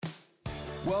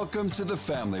Welcome to the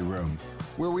Family Room,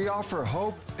 where we offer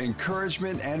hope,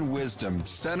 encouragement, and wisdom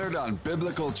centered on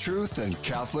biblical truth and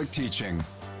Catholic teaching,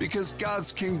 because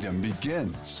God's kingdom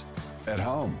begins at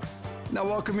home. Now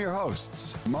welcome your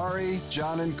hosts, Mari,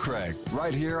 John, and Craig,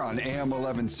 right here on AM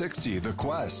 1160, The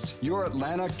Quest, your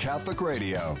Atlanta Catholic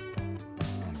radio.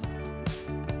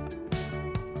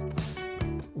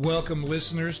 Welcome,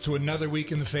 listeners, to another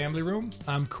week in the Family Room.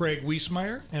 I'm Craig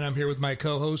Wiesmeyer, and I'm here with my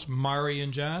co-hosts, Mari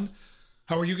and John.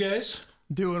 How are you guys?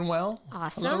 Doing well.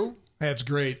 Awesome. Hello. That's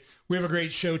great. We have a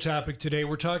great show topic today.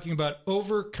 We're talking about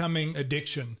overcoming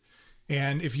addiction.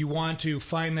 And if you want to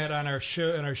find that on our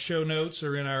show notes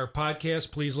or in our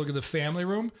podcast, please look at the Family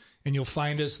Room, and you'll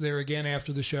find us there again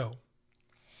after the show.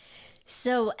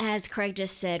 So, as Craig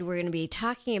just said, we're going to be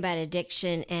talking about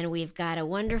addiction, and we've got a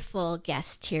wonderful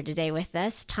guest here today with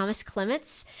us, Thomas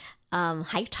Clements.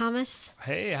 Hi, Thomas.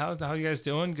 Hey, how you guys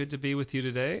doing? Good to be with you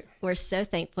today. We're so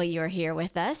thankful you're here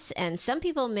with us. And some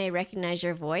people may recognize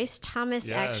your voice. Thomas,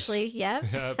 Yes. Actually, yep.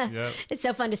 Yep. It's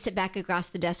so fun to sit back across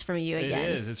the desk from you again. It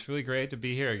is. It's really great to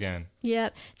be here again.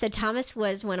 Yep. So Thomas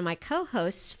was one of my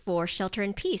co-hosts for Shelter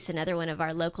in Peace, another one of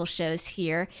our local shows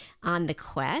here on The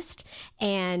Quest.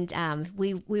 And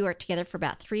we worked together for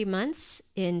about 3 months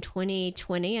in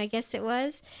 2020, I guess it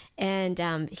was.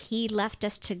 And he left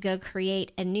us to go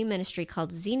create a new ministry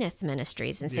called Zenith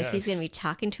Ministries. And so he's going to be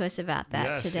talking to us about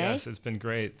that today. Yes, it's been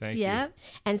great. Thank you. Yeah.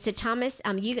 And so Thomas,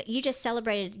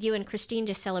 you and Christine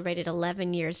just celebrated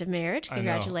 11 years of marriage.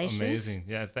 Congratulations. I know. Amazing.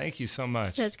 Yeah, thank you so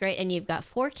much. That's great. And you've got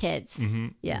 4 kids. Mm-hmm.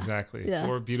 Yeah. Exactly. Yeah.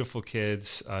 4 beautiful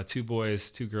kids, 2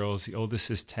 boys, 2 girls. The oldest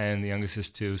is 10, the youngest is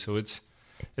 2. So it's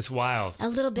wild. A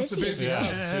little busy. It's a busy house.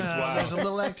 It's wild. There's a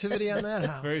little activity on that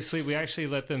house. Very sweet. We actually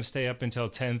let them stay up until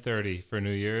 10:30 for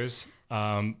New Year's.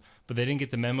 But they didn't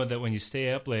get the memo that when you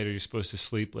stay up later, you're supposed to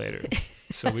sleep later.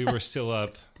 So we were still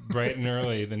up bright and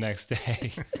early the next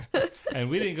day. And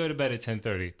we didn't go to bed at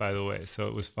 10:30, by the way. So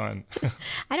it was fun.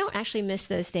 I don't actually miss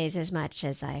those days as much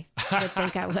as I would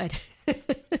think I would.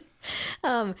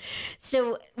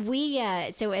 So we're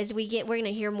going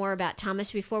to hear more about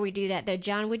Thomas. Before we do that, though,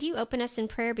 John, would you open us in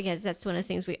prayer? Because that's one of the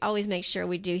things we always make sure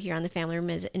we do here on the Family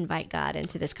Room is invite God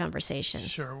into this conversation.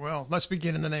 Sure. Well, let's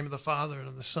begin in the name of the Father, and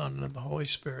of the Son, and of the Holy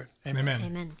Spirit. Amen.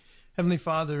 Amen. Heavenly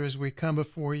Father, as we come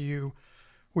before you,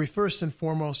 we first and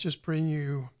foremost just bring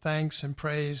you thanks and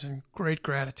praise and great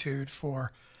gratitude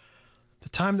for the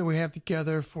time that we have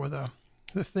together, for the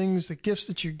things, the gifts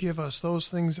that you give us, those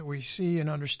things that we see and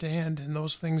understand, and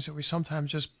those things that we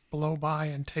sometimes just blow by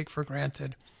and take for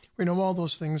granted. We know all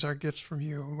those things are gifts from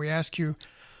you. And we ask you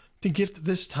to gift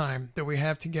this time that we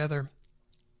have together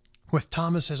with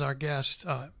Thomas as our guest.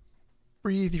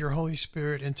 Breathe your Holy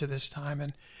Spirit into this time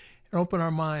and open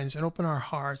our minds and open our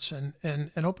hearts and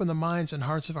open the minds and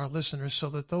hearts of our listeners so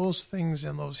that those things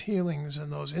and those healings and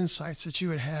those insights that you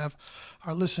would have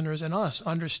our listeners and us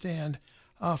understand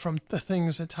from the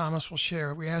things that Thomas will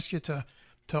share. We ask you to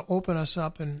open us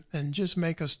up and just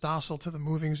make us docile to the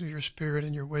movings of your Spirit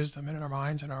and your wisdom in our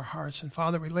minds and our hearts. And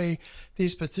Father, we lay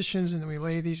these petitions and we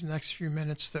lay these next few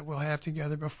minutes that we'll have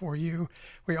together before you.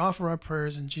 We offer our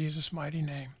prayers in Jesus' mighty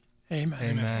name. Amen.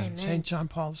 Amen. St. John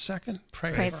Paul II,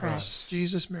 pray for us.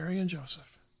 Jesus, Mary, and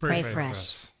Joseph. Pray for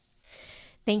us.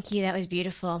 Thank you. That was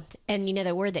beautiful. And,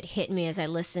 the word that hit me as I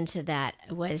listened to that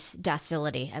was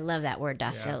docility. I love that word,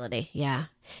 docility. Yeah.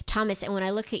 Thomas, and when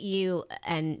I look at you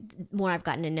and more I've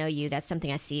gotten to know you, that's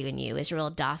something I see in you is a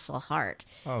real docile heart.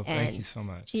 Oh, thank you so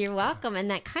much. You're welcome. And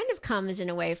that kind of comes in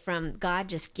a way from God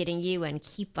just getting you and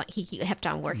he kept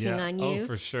on working on you. Oh,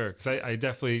 for sure. Because I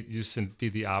definitely used to be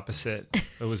the opposite.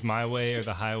 It was my way or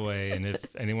the highway. And if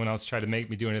anyone else tried to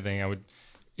make me do anything, I would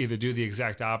either do the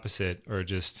exact opposite or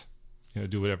just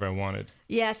do whatever I wanted.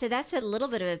 Yeah, so that's a little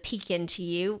bit of a peek into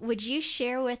you. Would you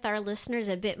share with our listeners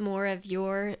a bit more of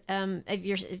yourself,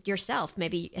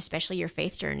 maybe especially your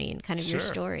faith journey and kind of your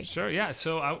story? Sure, yeah.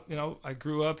 So I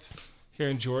grew up here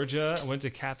in Georgia. I went to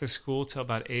Catholic school till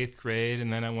about 8th grade,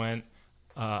 and then I went.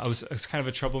 I was kind of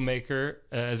a troublemaker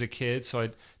as a kid, so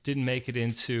I didn't make it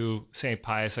into St.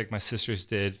 Pius like my sisters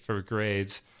did for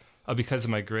grades, because of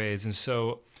my grades. And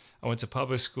so I went to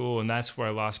public school, and that's where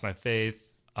I lost my faith.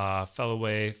 Fell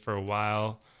away for a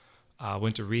while.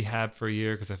 Went to rehab for a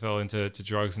year because I fell into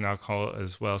drugs and alcohol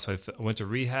as well. So I went to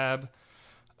rehab.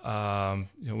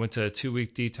 Went to a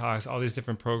 2-week detox. All these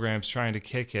different programs trying to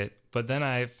kick it. But then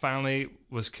I finally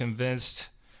was convinced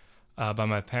by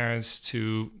my parents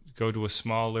to go to a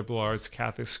small liberal arts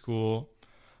Catholic school.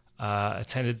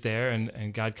 Attended there,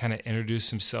 and God kind of introduced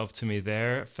Himself to me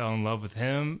there. Fell in love with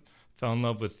Him. Fell in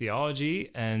love with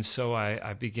theology, and so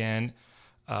I began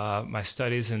my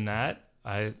studies in that.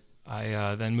 I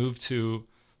then moved to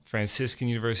Franciscan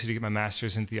University to get my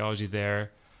master's in theology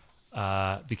there.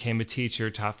 Became a teacher,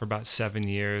 taught for about 7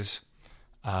 years.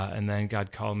 And then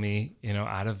God called me,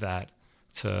 out of that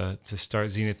to start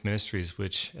Zenith Ministries,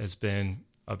 which has been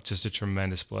just a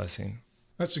tremendous blessing.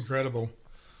 That's incredible.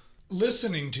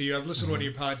 Listening to you, I've listened to one of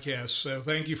your podcasts, so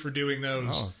thank you for doing those.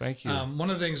 Oh, thank you. One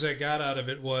of the things I got out of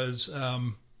it was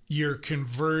your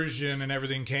conversion and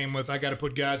everything came with, I got to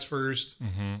put God's first,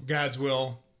 God's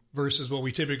will, versus what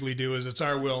we typically do is it's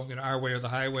our will, our way or the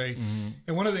highway.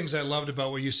 And one of the things I loved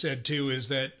about what you said too is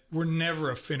that we're never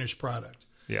a finished product.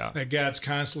 Yeah. That God's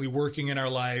constantly working in our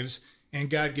lives and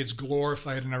God gets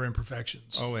glorified in our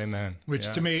imperfections. Oh, amen.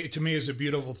 Which to me is a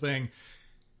beautiful thing.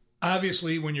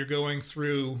 Obviously, when you're going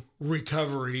through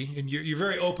recovery, and you're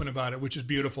very open about it, which is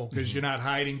beautiful because you're not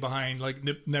hiding behind like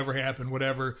never happened,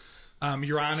 whatever.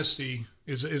 Your honesty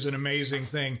is an amazing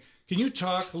thing. Can you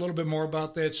talk a little bit more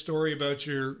about that story, about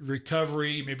your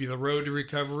recovery, maybe the road to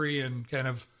recovery, and kind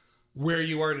of where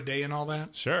you are today and all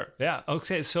that? Sure. Yeah.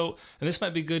 Okay. So, and this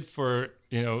might be good for,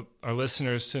 our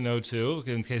listeners to know too,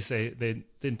 in case they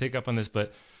didn't pick up on this,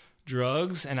 but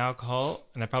drugs and alcohol,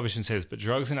 and I probably shouldn't say this, but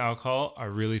drugs and alcohol are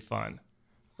really fun.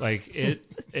 Like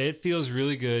it feels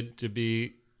really good to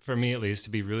be, for me at least, to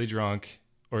be really drunk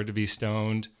or to be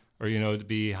stoned or, to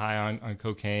be high on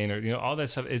cocaine or, all that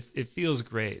stuff. It feels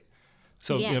great.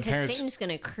 So, yeah, because parents, Satan's going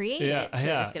to create it,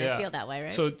 so it's going to feel that way,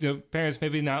 right? So, parents,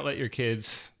 maybe not let your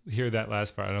kids hear that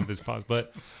last part. I don't know if this pause,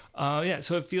 but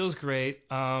so it feels great.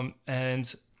 And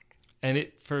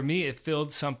it, for me, it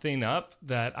filled something up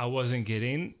that I wasn't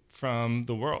getting from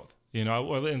the world,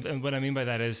 and what I mean by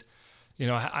that is,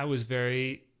 I was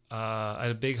very, I had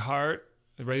a big heart,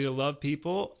 ready to love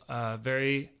people,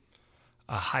 very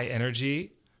high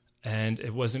energy, and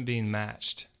it wasn't being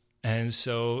matched. And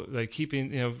so like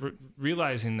keeping,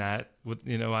 realizing that with,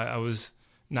 I was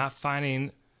not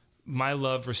finding my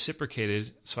love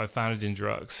reciprocated. So I found it in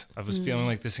drugs. I was feeling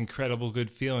like this incredible good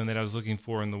feeling that I was looking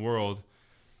for in the world.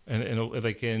 And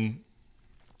like in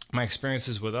my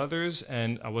experiences with others,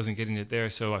 and I wasn't getting it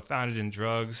there. So I found it in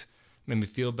drugs, made me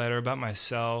feel better about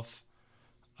myself.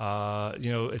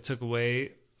 It took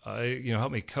away,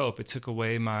 helped me cope. It took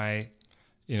away my,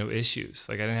 issues.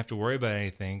 Like I didn't have to worry about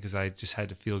anything because I just had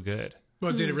to feel good.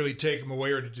 But did it really take them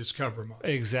away or did it just cover them up?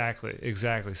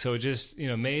 Exactly. So it just,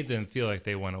 made them feel like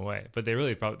they went away, but they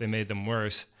made them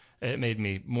worse. It made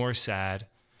me more sad.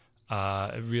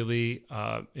 It really,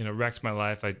 wrecked my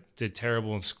life. I did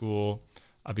terrible in school.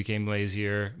 I became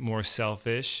lazier, more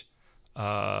selfish,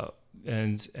 and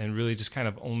really just kind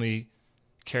of only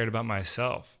cared about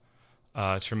myself,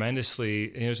 tremendously,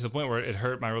 to the point where it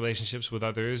hurt my relationships with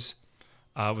others,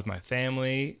 with my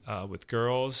family, with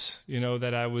girls,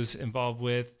 that I was involved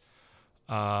with.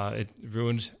 It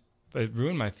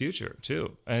ruined my future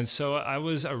too. And so I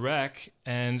was a wreck,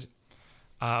 and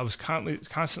I was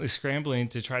constantly scrambling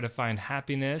to try to find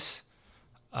happiness.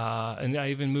 And I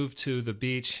even moved to the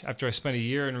beach after I spent a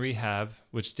year in rehab,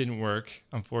 which didn't work,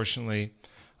 unfortunately.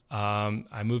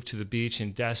 I moved to the beach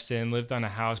in Destin, lived on a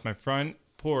house. My front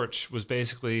porch was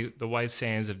basically the white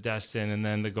sands of Destin and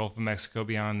then the Gulf of Mexico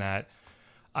beyond that.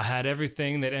 I had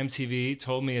everything that MTV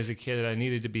told me as a kid that I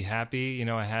needed to be happy.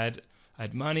 I had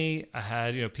money. I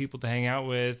had, people to hang out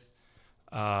with,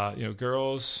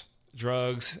 girls,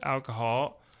 drugs,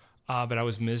 alcohol, but I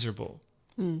was miserable.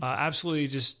 Absolutely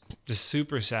just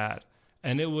super sad.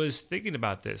 And it was thinking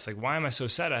about this, like, why am I so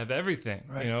sad? I have everything,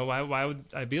 right. Why would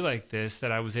I be like this?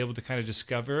 That I was able to kind of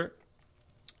discover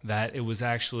that it was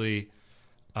actually,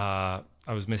 I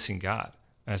was missing God.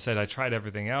 And I said, I tried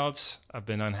everything else. I've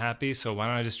been unhappy. So why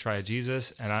don't I just try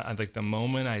Jesus? And I like the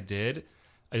moment I did,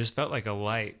 I just felt like a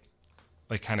light,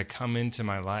 like kind of come into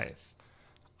my life,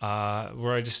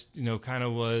 where I just, kind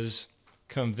of was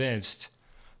convinced.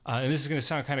 And this is going to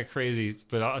sound kind of crazy,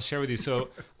 but I'll share with you. So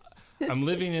I'm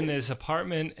living in this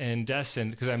apartment in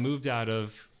Destin because I moved out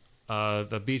of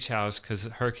the beach house because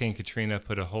Hurricane Katrina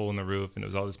put a hole in the roof and it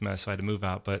was all this mess. So I had to move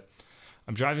out. But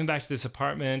I'm driving back to this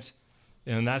apartment,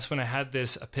 and that's when I had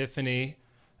this epiphany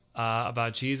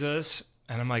about Jesus.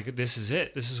 And I'm like, this is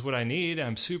it. This is what I need.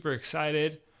 I'm super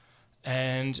excited.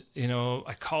 And,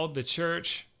 I called the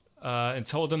church and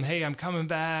told them, hey, I'm coming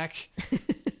back.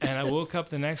 And I woke up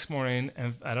the next morning,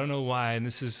 and I don't know why, and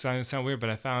this is sound weird, but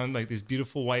I found like these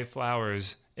beautiful white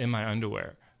flowers in my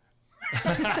underwear.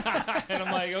 And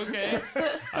I'm like, okay,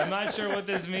 I'm not sure what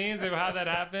this means or how that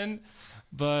happened,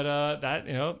 but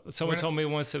someone told me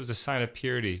once it was a sign of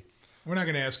purity. We're not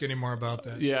going to ask any more about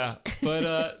that. Yeah,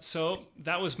 but so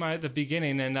that was the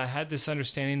beginning, and I had this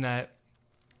understanding that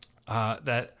I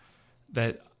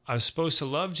was supposed to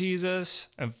love Jesus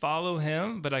and follow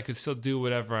him, but I could still do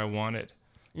whatever I wanted.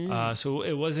 So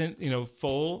it wasn't,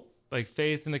 full like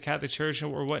faith in the Catholic Church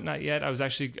or whatnot yet. I was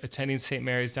actually attending St.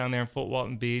 Mary's down there in Fort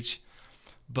Walton Beach,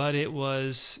 but I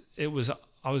was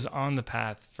on the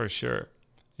path for sure.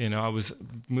 I was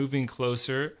moving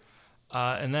closer.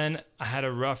 And then I had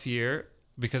a rough year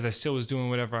because I still was doing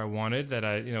whatever I wanted, that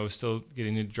I, was still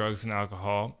getting into drugs and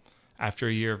alcohol after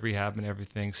a year of rehab and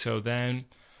everything. So then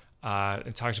I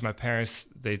talked to my parents.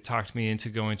 They talked me into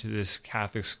going to this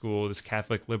Catholic school, this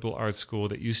Catholic liberal arts school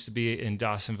that used to be in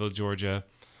Dawsonville, Georgia,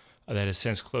 that has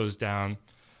since closed down.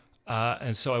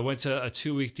 And so I went to a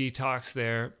 2-week detox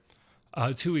there,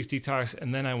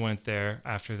 and then I went there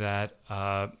after that.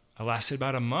 I lasted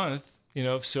about a month,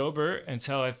 sober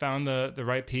until I found the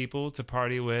right people to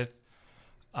party with.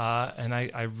 And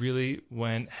I really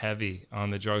went heavy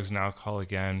on the drugs and alcohol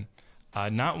again,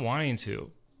 not wanting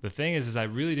to. The thing is I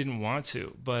really didn't want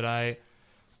to, but I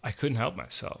couldn't help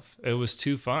myself. It was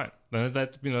too fun.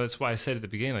 That's why I said at the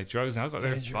beginning, like drugs and alcohol,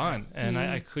 they're fun, and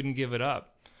I couldn't give it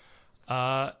up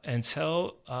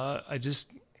until I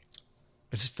just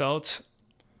felt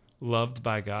loved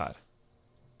by God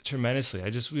tremendously. I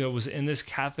just was in this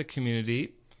Catholic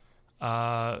community,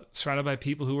 surrounded by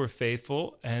people who were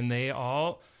faithful, and they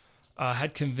all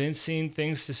had convincing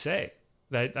things to say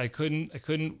that I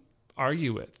couldn't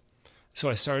argue with. So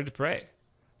I started to pray,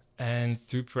 and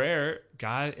through prayer,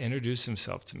 God introduced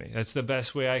himself to me. That's the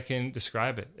best way I can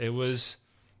describe it. It was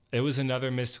another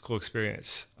mystical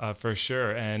experience, for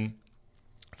sure. And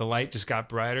the light just got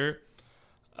brighter.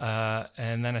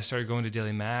 And then I started going to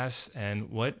daily mass, and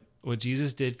what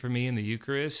Jesus did for me in the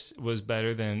Eucharist was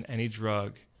better than any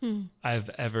drug I've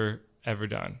ever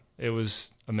done. It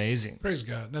was amazing. Praise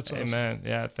God. That's awesome. Amen.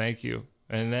 Yeah, thank you.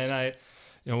 And then I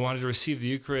wanted to receive the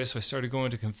Eucharist, so I started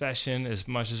going to confession as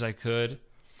much as I could.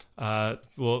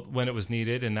 When it was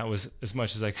needed, and that was as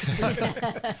much as I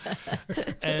could.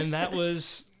 And that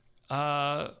was,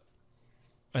 and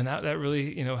that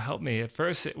really, helped me. At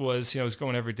first it was, I was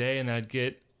going every day, and then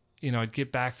I'd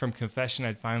get back from confession.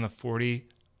 I'd find the 40,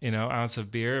 ounce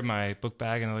of beer in my book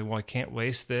bag, and I'm like, well, I can't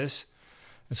waste this.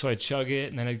 And so I'd chug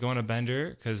it, and then I'd go on a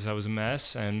bender because I was a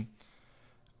mess. And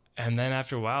then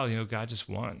after a while, God just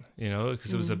won,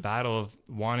 because it was a battle of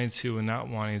wanting to and not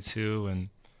wanting to,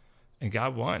 and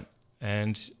God won.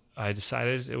 And I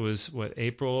decided it was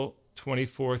April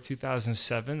 24th,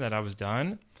 2007 that I was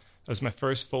done. That was my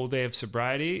first full day of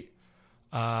sobriety.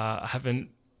 I haven't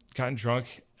gotten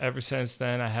drunk ever since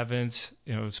then. I haven't,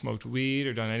 smoked weed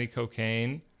or done any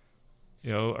cocaine,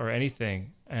 or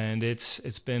anything. And it's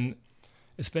been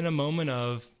a moment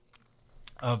of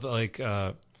like,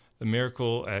 the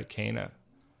miracle at Cana,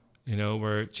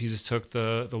 where Jesus took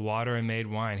the water and made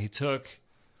wine. He took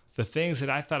the things that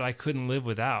I thought I couldn't live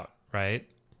without, right?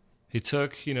 He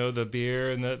took, the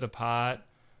beer and the pot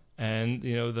and,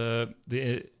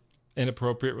 the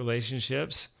inappropriate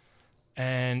relationships,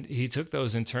 and he took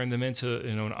those and turned them into,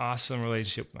 an awesome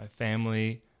relationship with my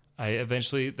family. I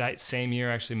eventually, that same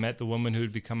year, actually met the woman who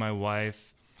would become my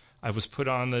wife. I was put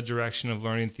on the direction of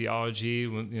learning theology,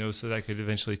 so that I could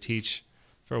eventually teach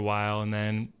for a while, and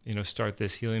then, start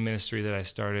this healing ministry that I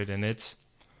started. And it's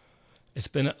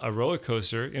been a roller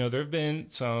coaster. There have been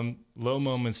some low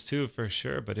moments too, for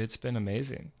sure, but it's been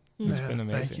amazing. It's been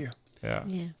amazing. Thank you. Yeah.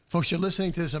 Folks, you're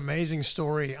listening to this amazing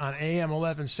story on AM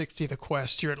 1160 The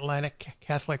Quest, your Atlantic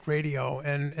Catholic Radio,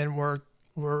 and we're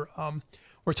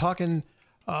talking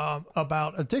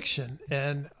about addiction.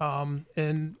 And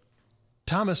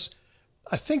Thomas,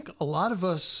 I think a lot of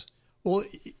us,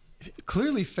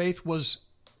 clearly faith was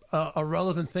a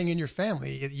relevant thing in your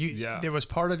family. There was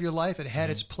part of your life. It had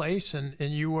its place, and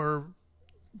you were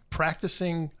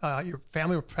practicing. Your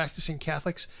family were practicing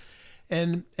Catholics,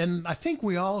 and I think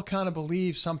we all kind of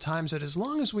believe sometimes that as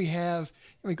long as we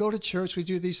go to church, we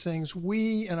do these things,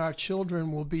 we and our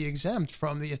children will be exempt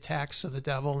from the attacks of the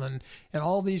devil and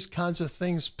all these kinds of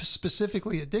things,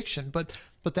 specifically addiction.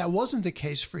 But that wasn't the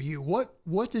case for you.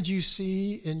 What did you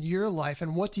see in your life,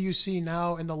 and what do you see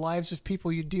now in the lives of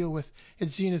people you deal with at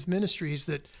Zenith Ministries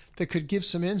that could give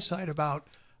some insight about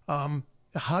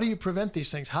how do you prevent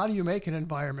these things? How do you make an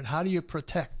environment? How do you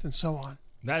protect, and so on?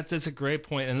 That's a great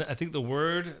point. And I think the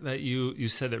word that you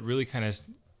said that really kind of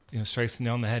strikes the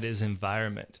nail on the head is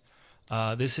environment.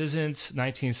 This isn't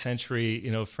 19th century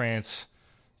France,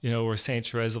 where Saint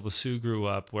Therese of Lisieux grew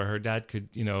up, where her dad could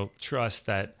trust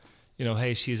that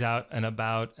hey, she's out and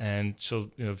about, and she'll,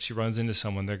 if she runs into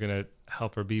someone, they're going to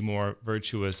help her be more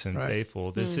virtuous and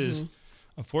faithful. This is,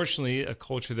 unfortunately, a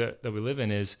culture that we live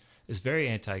in is very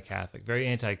anti-Catholic, very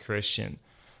anti-Christian.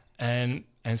 And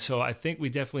so I think we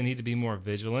definitely need to be more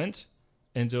vigilant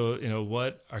into,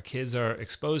 what our kids are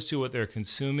exposed to, what they're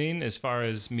consuming as far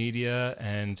as media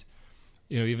and,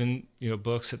 even,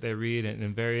 books that they read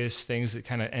and various things that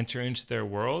kind of enter into their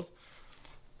world.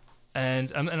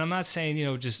 And I'm not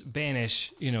saying, just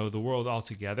banish, the world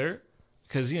altogether,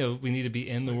 because, we need to be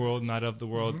in the world, not of the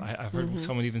world. I've heard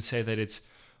someone even say that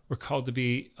we're called to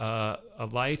be a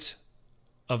light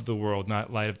of the world,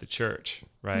 not light of the church,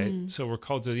 right? So we're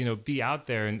called to, be out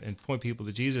there and point people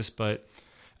to Jesus, but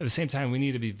at the same time, we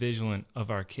need to be vigilant of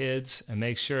our kids and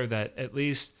make sure that at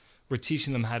least we're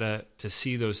teaching them how to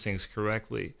see those things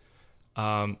correctly.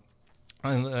 And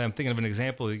I'm thinking of an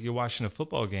example. You're watching a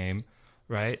football game,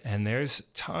 right? And there's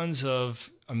tons of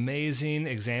amazing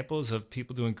examples of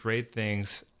people doing great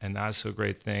things and not so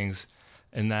great things.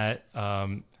 And that,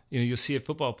 you'll see a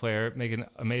football player make an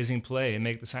amazing play and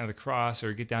make the sign of the cross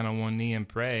or get down on one knee and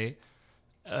pray.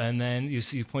 And then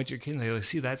you point to your kid and say,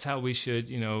 see, that's how we should,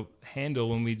 handle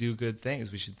when we do good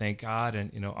things. We should thank God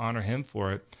and, honor him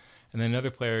for it. And then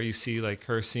another player you see like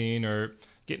cursing or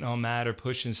getting all mad or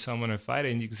pushing someone or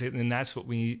fighting. And you can say, then that's what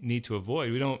we need to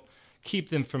avoid. We don't keep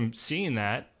them from seeing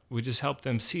that. We just help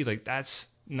them see like that's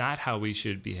not how we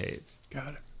should behave.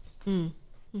 Got it.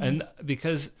 Mm-hmm. And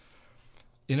because,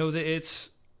 it's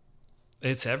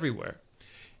everywhere.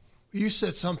 You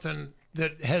said something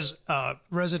that has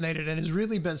resonated and has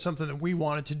really been something that we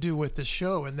wanted to do with the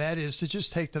show, and that is to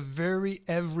just take the very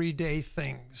everyday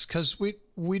things, because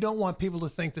we don't want people to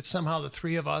think that somehow the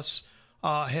three of us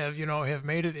have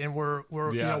made it and we're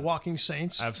walking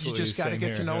saints. Absolutely. You just got to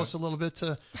get to know yeah. us a little bit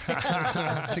to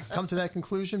come to that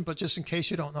conclusion. But just in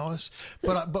case you don't know us,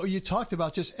 but you talked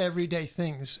about just everyday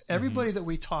things. Everybody that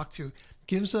we talk to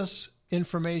gives us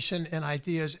information and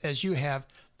ideas, as you have,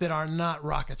 that are not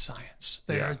rocket science.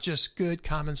 They are just good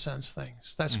common sense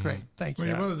things. That's great. Thank you.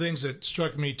 Well, one of the things that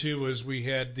struck me too was we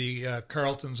had the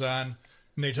Carltons on,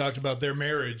 and they talked about their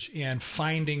marriage and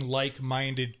finding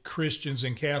like-minded Christians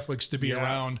and Catholics to be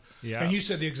around. Yeah. And you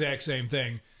said the exact same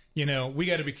thing. We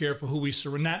got to be careful who we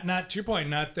surround. Not to your point,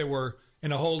 not that we're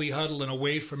in a holy huddle and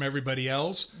away from everybody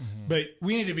else, but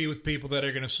we need to be with people that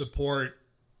are going to support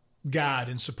God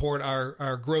and support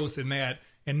our growth in that,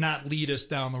 and not lead us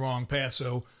down the wrong path.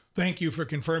 So thank you for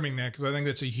confirming that, because I think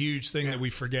that's a huge thing that we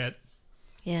forget.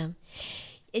 Yeah.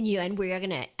 And we are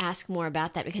going to ask more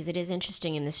about that, because it is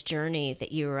interesting in this journey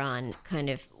that you were on, kind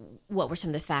of what were some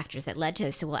of the factors that led to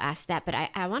this. So we'll ask that. But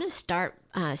I want to start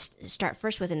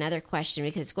first with another question,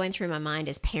 because it's going through my mind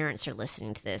as parents are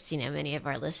listening to this. Many of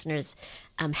our listeners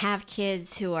have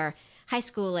kids who are high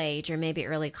school age or maybe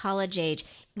early college age.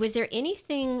 Was there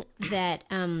anything that,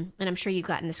 and I'm sure you've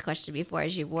gotten this question before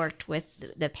as you've worked with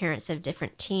the parents of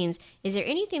different teens, is there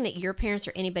anything that your parents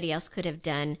or anybody else could have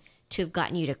done to have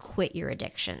gotten you to quit your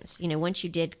addictions? Once you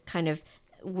did kind of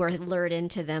were lured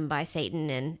into them by Satan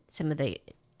and some of the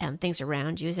things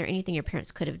around you, is there anything your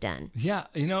parents could have done? Yeah,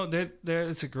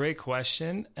 it's a great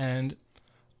question. And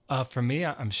for me,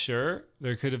 I'm sure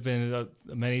there could have been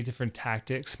many different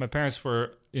tactics. My parents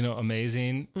were,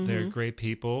 amazing. They're great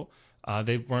people.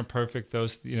 They weren't perfect, though.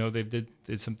 They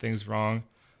did some things wrong.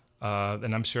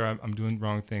 And I'm sure I'm doing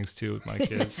wrong things too with my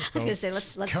kids. I was going to say,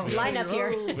 let's line up here.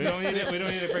 We don't need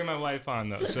to bring my wife on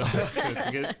though. So,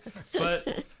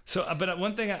 but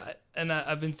one thing,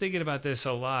 I've been thinking about this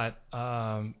a lot,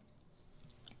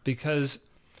 because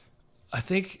I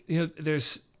think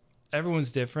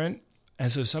everyone's different,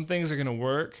 and so some things are going to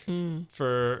work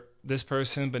for this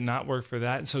person, but not work for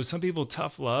that. And so some people,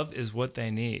 tough love is what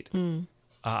they need.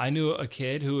 I knew a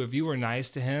kid who, if you were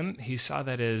nice to him, he saw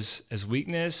that as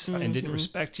weakness and didn't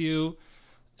respect you.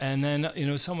 And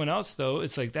then, someone else, though,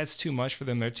 it's like that's too much for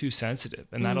them. They're too sensitive,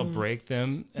 and that'll break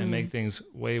them and make things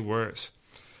way worse.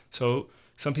 So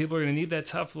some people are going to need that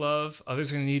tough love.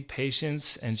 Others are going to need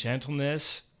patience and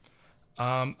gentleness.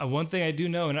 One thing I do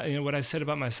know, and what I said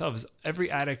about myself, is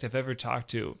every addict I've ever talked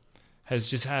to has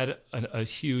just had a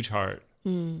huge heart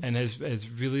and has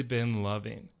really been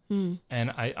loving.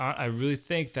 And I really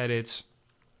think that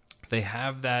they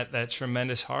have that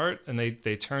tremendous heart, and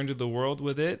they turn to the world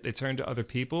with it. They turn to other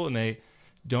people, and they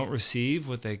don't receive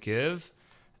what they give,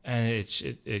 and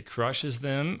it crushes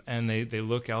them, and they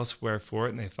look elsewhere for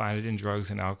it, and they find it in drugs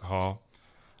and alcohol.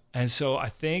 And so I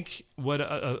think what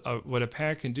a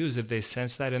parent can do is, if they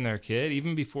sense that in their kid,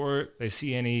 even before they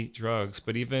see any drugs,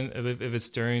 but even if it's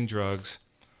during drugs,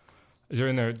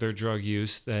 during their drug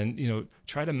use, then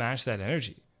try to match that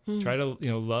energy. Try to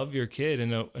love your kid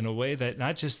in a way that,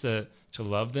 not just to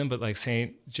love them, but like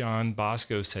Saint John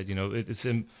Bosco said,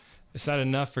 it's not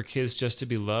enough for kids just to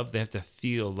be loved; they have to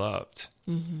feel loved.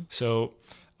 So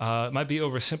it might be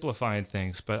oversimplifying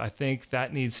things, but I think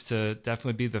that needs to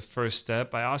definitely be the first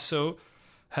step. I also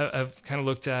have kind of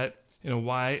looked at,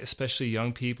 why especially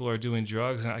young people are doing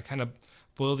drugs. And I kind of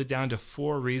boiled it down to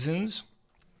 4 reasons.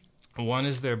 One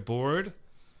is they're bored.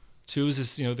 2 is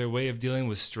this, their way of dealing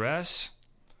with stress.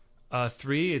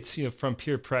 3, it's, from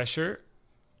peer pressure.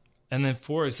 And then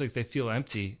 4 is like they feel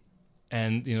empty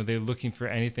and, they're looking for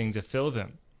anything to fill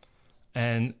them.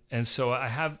 And so I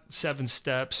have 7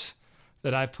 steps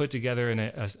that I put together in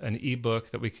an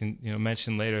ebook that we can,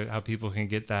 mention later how people can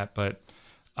get that. But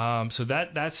so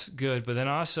that's good. But then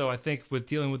also I think with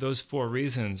dealing with those 4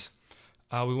 reasons,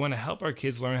 we want to help our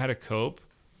kids learn how to cope,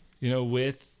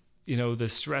 with, the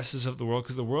stresses of the world,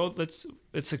 because the world,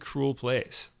 it's a cruel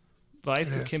place.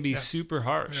 Life can be super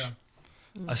harsh.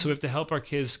 Yeah. So we have to help our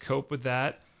kids cope with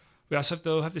that. We also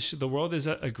have to the world is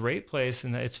a great place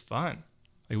and that it's fun.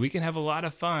 Like we can have a lot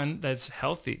of fun that's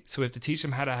healthy. So we have to teach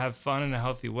them how to have fun in a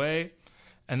healthy way.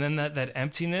 And then that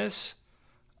emptiness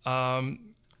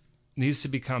needs to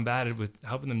be combated with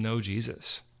helping them know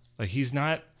Jesus. Like he's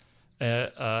not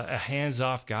a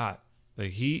hands-off God.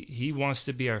 Like he wants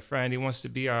to be our friend. He wants to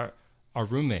be our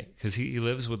roommate because he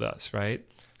lives with us, right?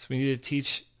 So we need to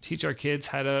teach our kids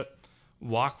how to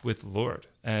walk with the Lord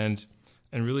and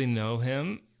really know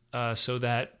him so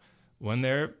that when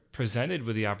they're presented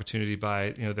with the opportunity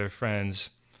by their friends,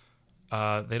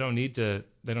 they don't need it.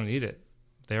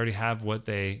 They already have what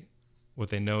they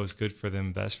know is good for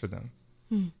them, best for them.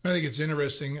 I think it's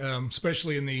interesting,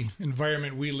 especially in the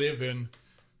environment we live in.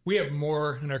 We have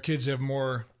more, and our kids have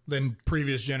more than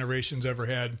previous generations ever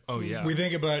had. Oh yeah. We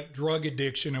think about drug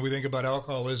addiction and we think about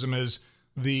alcoholism as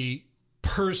the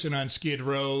person on Skid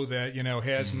Row that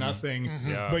has nothing,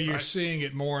 but you're seeing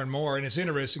it more and more. And it's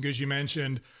interesting because you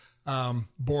mentioned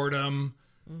boredom,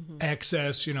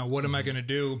 excess. What am I going to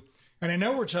do? And I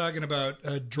know we're talking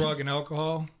about drug and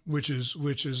alcohol, which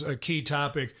is a key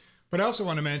topic. But I also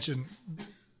want to mention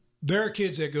there are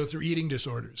kids that go through eating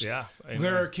disorders. Yeah, amen.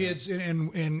 There are kids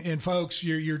and folks,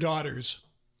 your daughters.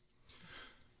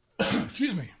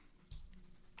 Excuse me.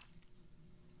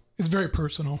 It's very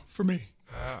personal for me.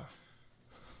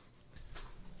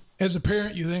 As a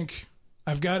parent, you think,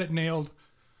 I've got it nailed.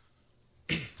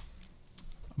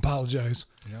 Apologize.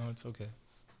 No, it's okay.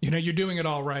 You're doing it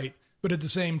all right. But at the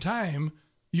same time,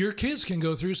 your kids can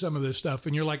go through some of this stuff,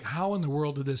 and you're like, how in the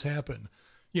world did this happen?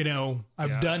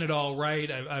 I've done it all right.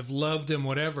 I've loved him,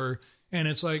 whatever. And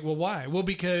it's like, well, why? Well,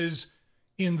 because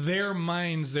in their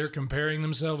minds, they're comparing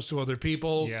themselves to other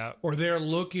people, or they're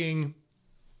looking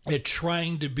at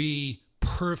trying to be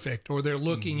perfect, or they're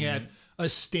looking at a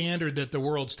standard that the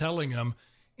world's telling them,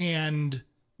 and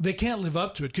they can't live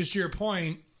up to it. Because to your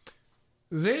point,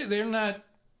 they're not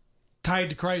tied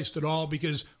to Christ at all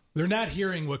because they're not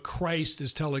hearing what Christ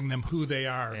is telling them who they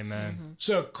are. Amen.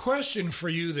 So question for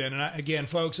you then, and again,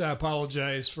 folks, I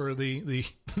apologize for the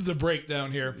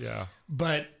breakdown here. Yeah.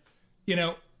 But,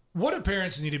 what do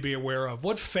parents need to be aware of?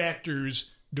 What factors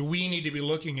do we need to be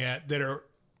looking at that are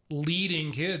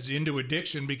leading kids into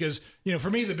addiction? Because, for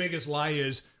me, the biggest lie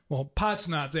is, well, pot's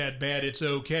not that bad. It's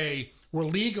okay. We're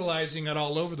legalizing it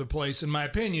all over the place, in my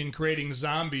opinion, creating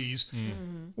zombies.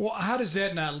 Well, how does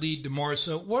that not lead to more?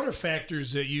 So what are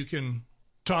factors that you can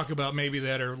talk about maybe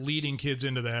that are leading kids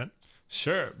into that?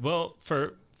 Sure. Well,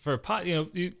 for pot,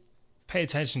 you pay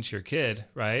attention to your kid,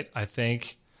 right? I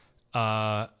think,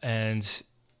 and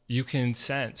you can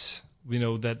sense,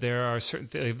 that there are certain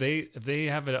things. If they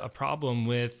have a problem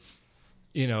with,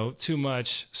 too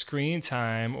much screen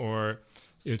time or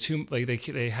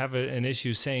they have an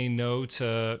issue saying no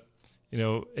to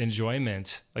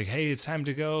enjoyment, like, hey, it's time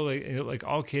to go, like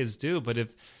all kids do. But if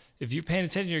you're paying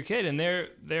attention to your kid and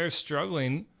they're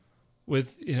struggling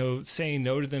with saying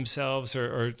no to themselves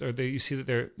or you see that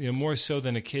they're more so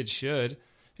than a kid should,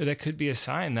 that could be a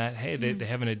sign that hey they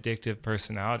have an addictive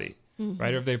personality,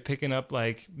 right? Or if they're picking up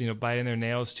biting their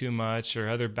nails too much or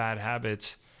other bad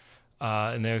habits.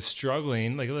 And they're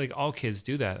struggling, like all kids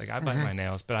do that. Like I bite my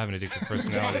nails, but I have an addictive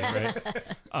personality, right?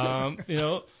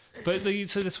 But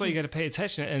so that's why you got to pay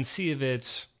attention and see if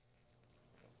it's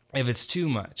too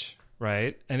much,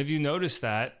 right? And if you notice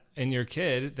that in your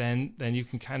kid, then you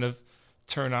can kind of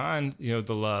turn on, the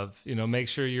love. Make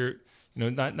sure you're,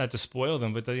 not to spoil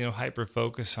them, but to, hyper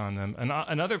focus on them. And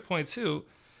another point too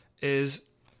is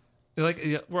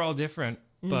we're all different.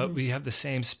 But we have the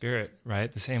same Spirit,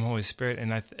 right? The same Holy Spirit.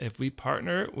 And if we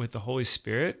partner with the Holy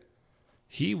Spirit,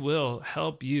 He will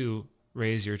help you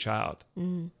raise your child,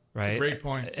 right? Great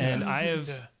point. And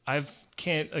I've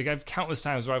countless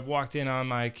times where I've walked in on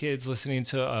my kids listening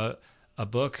to a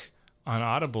book on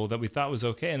Audible that we thought was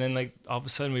okay. And then all of a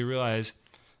sudden we realize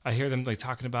I hear them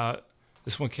talking about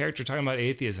this one character talking about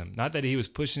atheism. Not that he was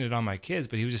pushing it on my kids,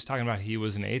 but he was just talking about he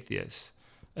was an atheist.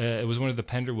 It was one of the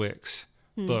Penderwick's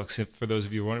books, for those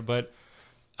of you who wonder. But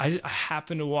I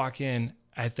happened to walk in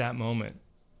at that moment,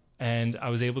 and I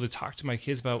was able to talk to my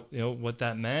kids about, what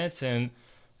that meant and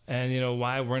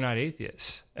why we're not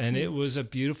atheists. And it was a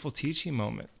beautiful teaching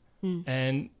moment.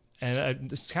 And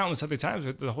countless other times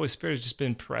where the Holy Spirit has just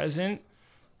been present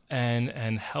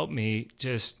and helped me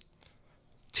just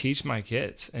teach my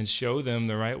kids and show them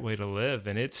the right way to live.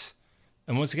 And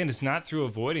once again, it's not through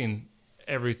avoiding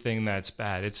everything that's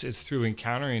bad. It's through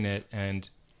encountering it and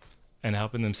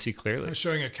helping them see clearly.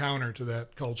 Showing a counter to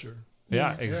that culture.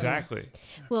 Yeah, exactly.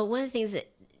 Well, one of the things that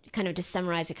kind of to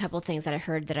summarize a couple of things that I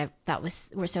heard that I thought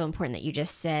were so important that you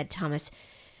just said, Thomas,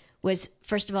 was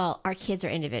first of all, our kids are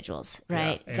individuals,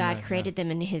 right? Yeah, God created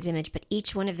them in his image, but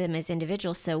each one of them is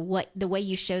individual. So the way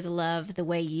you show the love, the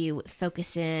way you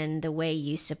focus in, the way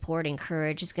you support,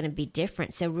 encourage is going to be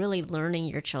different. So really learning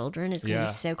your children is going to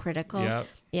be so critical. Yep.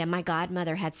 Yeah. My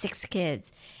godmother had 6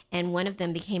 kids and one of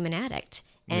them became an addict.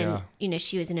 And,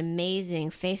 she was an amazing,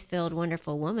 faith-filled,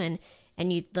 wonderful woman.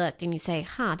 And you look and you say,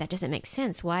 that doesn't make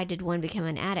sense. Why did one become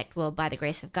an addict? Well, by the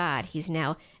grace of God, he's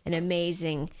now an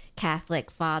amazing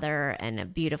Catholic father and a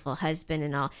beautiful husband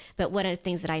and all. But one of the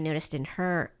things that I noticed in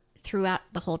her throughout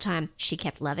the whole time, she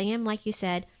kept loving him, like you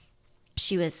said.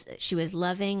 She was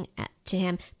loving to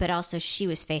him, but also she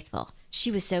was faithful.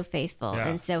 She was so faithful. Yeah.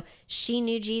 And so she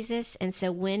knew Jesus. And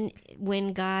so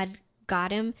when God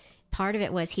got him, part of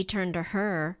it was he turned to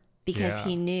her because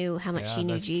he knew how much she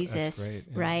knew Jesus, that's great,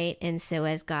 right? And so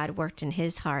as God worked in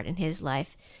his heart and his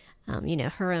life,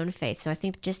 her own faith. So I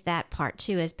think just that part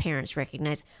too, as parents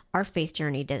recognize our faith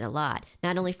journey does a lot,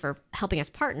 not only for helping us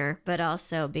partner, but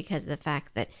also because of the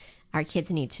fact that our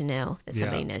kids need to know that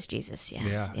somebody knows Jesus.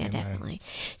 Yeah, definitely.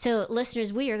 So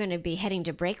listeners, we are going to be heading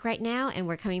to break right now, and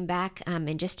we're coming back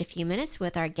in just a few minutes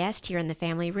with our guest here in the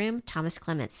family room, Thomas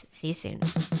Clements. See you soon.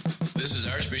 This is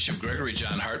Archbishop Gregory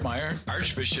John Hartmeyer,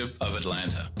 Archbishop of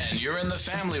Atlanta, and you're in the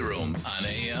family room on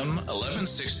AM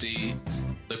 1160,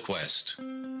 The Quest.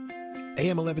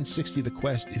 AM 1160 The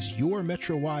Quest is your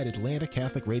metro-wide Atlanta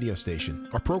Catholic radio station.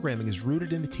 Our programming is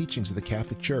rooted in the teachings of the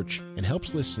Catholic Church and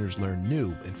helps listeners learn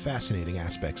new and fascinating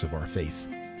aspects of our faith.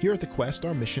 Here at The Quest,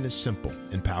 our mission is simple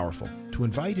and powerful: to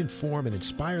invite, inform, and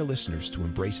inspire listeners to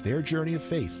embrace their journey of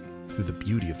faith through the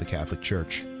beauty of the Catholic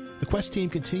Church. The Quest team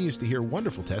continues to hear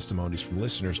wonderful testimonies from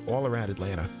listeners all around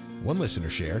Atlanta. One listener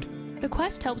shared, "The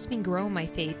Quest helps me grow my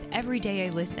faith every day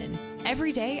I listen.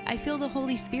 Every day I feel the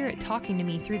Holy Spirit talking to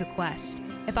me through the Quest.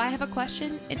 If I have a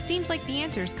question, it seems like the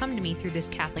answers come to me through this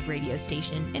Catholic radio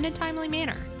station in a timely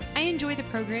manner. I enjoy the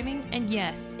programming, and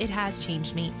yes, it has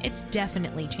changed me. It's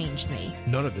definitely changed me."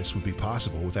 None of this would be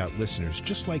possible without listeners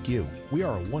just like you. We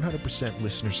are a 100%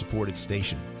 listener-supported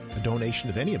station. A donation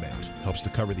of any amount helps to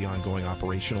cover the ongoing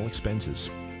operational expenses.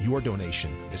 Your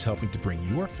donation is helping to bring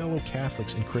your fellow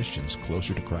Catholics and Christians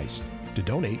closer to Christ. To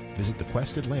donate, visit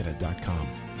thequestatlanta.com.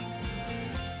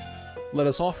 Let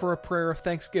us offer a prayer of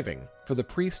thanksgiving for the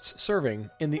priests serving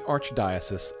in the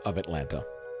Archdiocese of Atlanta.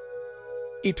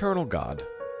 Eternal God,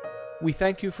 we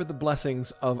thank you for the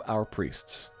blessings of our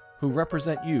priests, who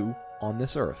represent you on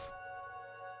this earth.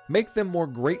 Make them more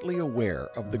greatly aware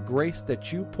of the grace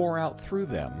that you pour out through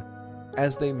them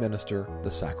as they minister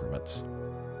the sacraments.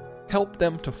 Help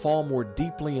them to fall more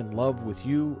deeply in love with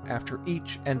you after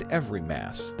each and every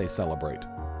Mass they celebrate.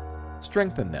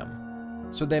 Strengthen them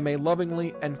so they may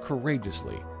lovingly and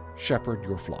courageously shepherd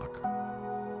your flock.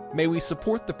 May we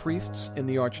support the priests in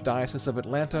the Archdiocese of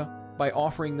Atlanta by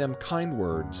offering them kind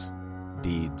words,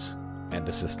 deeds, and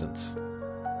assistance.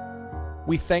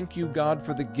 We thank you, God,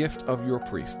 for the gift of your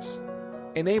priests.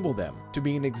 Enable them to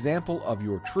be an example of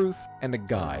your truth and a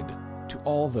guide to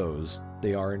all those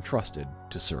they are entrusted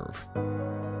to serve.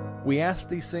 We ask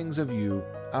these things of you,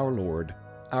 our Lord,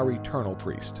 our eternal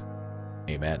priest.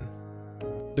 Amen.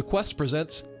 The Quest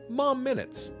presents Mom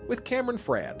Minutes with Cameron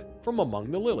Fradd from Among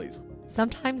the Lilies.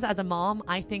 Sometimes as a mom,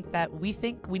 I think that we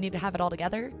need to have it all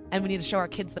together and we need to show our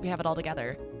kids that we have it all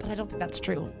together. But I don't think that's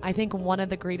true. I think one of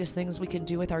the greatest things we can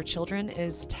do with our children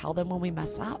is tell them when we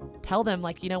mess up. Tell them,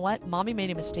 like, you know what? Mommy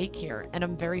made a mistake here and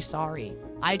I'm very sorry.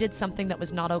 I did something that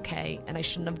was not okay and I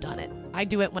shouldn't have done it. I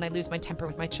do it when I lose my temper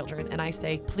with my children and I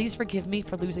say, please forgive me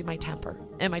for losing my temper.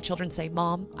 And my children say,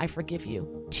 Mom, I forgive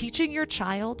you. Teaching your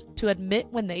child to admit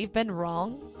when they've been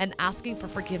wrong and asking for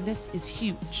forgiveness is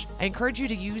huge. I encourage you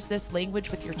to use this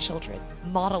language with your children.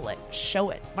 Model it. Show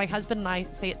it. My husband and I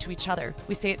say it to each other.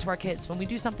 We say it to our kids. When we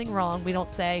do something wrong, we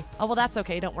don't say, oh, well, that's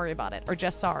okay, don't worry about it, or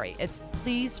just sorry. It's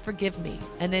please forgive me.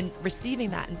 And then receiving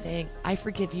that and saying, I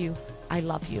forgive you. I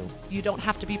love you. You don't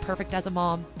have to be perfect as a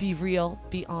mom. Be real.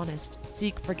 Be honest.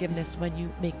 Seek forgiveness when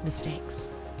you make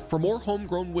mistakes. For more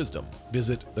homegrown wisdom,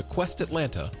 visit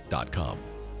thequestatlanta.com.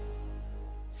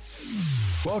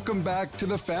 Welcome back to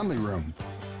the Family Room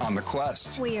on The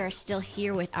Quest. We are still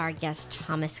here with our guest,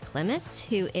 Thomas Clements,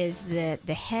 who is the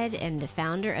head and the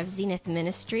founder of Zenith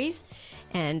Ministries.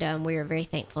 And we are very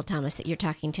thankful, Thomas, that you're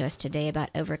talking to us today about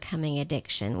overcoming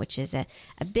addiction, which is a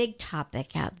big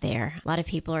topic out there. A lot of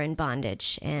people are in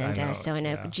bondage. And I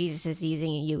know Jesus is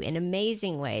using you in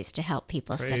amazing ways to help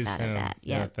people Praise step out him. of that.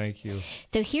 Yeah, thank you.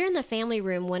 So here in the family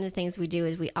room, one of the things we do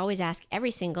is we always ask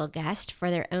every single guest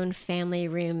for their own family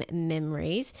room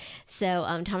memories. So,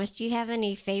 Thomas, do you have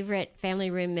any favorite family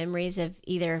room memories of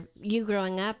either you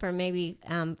growing up or maybe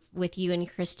with you and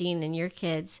Christine and your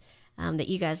kids? That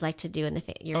you guys like to do in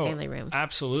your family room?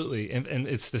 Absolutely. And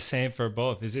it's the same for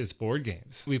both. It's board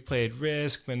games. We played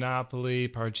Risk, Monopoly,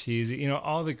 Parcheesi,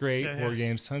 all the great board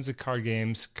games, tons of card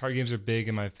games. Card games are big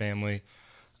in my family.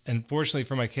 And fortunately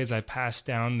for my kids, I passed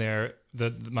down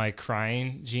my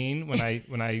crying gene. When I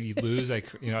lose, I've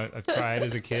cried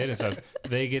as a kid, and so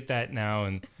they get that now.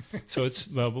 And so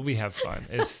but we have fun.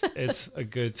 It's a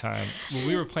good time. When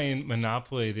we were playing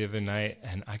Monopoly the other night,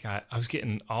 and I was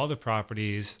getting all the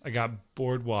properties. I got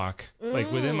Boardwalk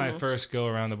like within my first go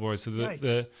around the board. So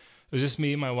it was just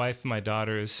me, my wife, and my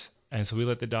daughters, and so we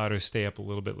let the daughters stay up a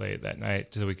little bit late that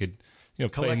night so we could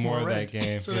play more of that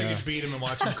game. So they could beat him and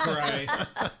watch him cry.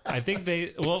 I think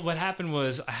what happened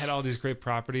was I had all these great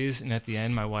properties, and at the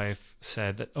end, my wife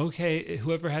said that, okay,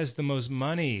 whoever has the most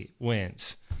money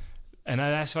wins. And I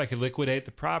asked if I could liquidate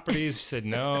the properties. She said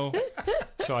no.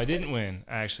 So I didn't win,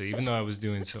 actually, even though I was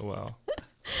doing so well.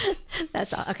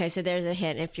 That's all. Okay, so there's a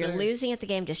hint. If you're losing at the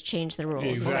game, just change the rules.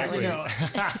 Exactly.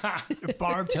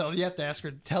 Barb, you have to ask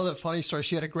her, tell a funny story.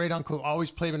 She had a great uncle who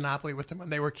always played Monopoly with them when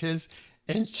they were kids.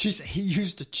 And she said he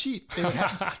used to cheat.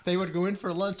 They would go in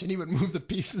for lunch, and he would move the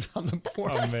pieces on the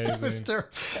board. Amazing.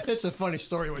 It's a funny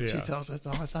story when she tells it.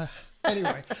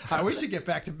 Anyway, we should get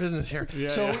back to business here.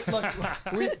 Look,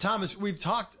 Thomas, we've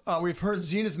talked. We've heard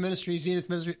Zenith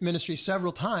Ministry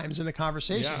several times in the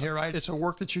conversation here. Right? It's a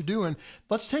work that you're doing.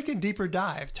 Let's take a deeper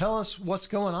dive. Tell us what's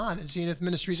going on at Zenith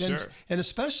Ministries, Sure. and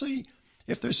especially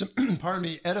if there's some,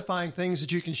 edifying things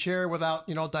that you can share without,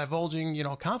 divulging,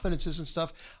 confidences and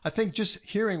stuff. I think just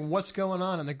hearing what's going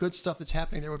on and the good stuff that's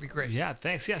happening there would be great. Yeah,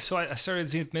 thanks. Yeah, so I started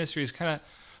Zenith Ministries kind of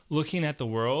looking at the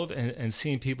world and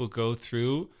seeing people go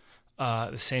through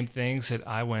the same things that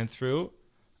I went through,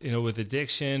 with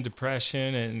addiction,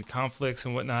 depression, and conflicts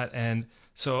and whatnot. And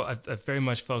so I very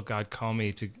much felt God call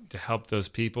me to help those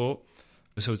people.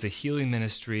 So it's a healing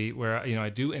ministry where, I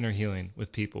do inner healing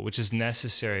with people, which is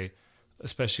necessary,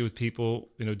 especially with people,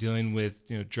 dealing with,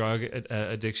 drug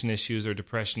addiction issues or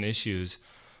depression issues,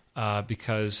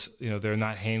 because, they're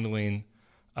not handling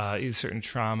either certain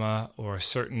trauma or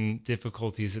certain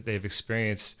difficulties that they've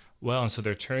experienced well. And so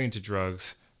they're turning to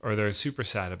drugs or they're super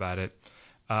sad about it.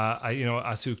 I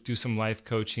also do some life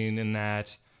coaching in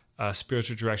that,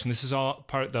 spiritual direction. This is all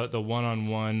part of the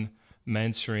one-on-one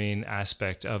mentoring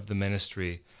aspect of the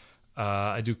ministry.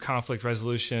 I do conflict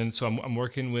resolution. So I'm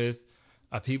working with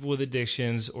people with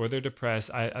addictions or they're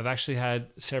depressed. I've actually had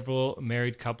several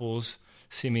married couples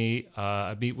see me.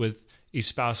 I meet with each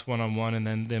spouse one-on-one and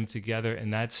then them together,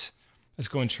 and that's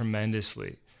going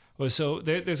tremendously. Well, so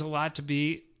there's a lot to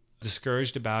be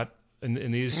discouraged about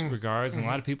in these regards, and a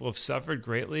lot of people have suffered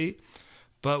greatly.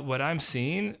 But what I'm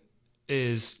seeing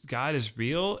is God is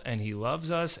real, and He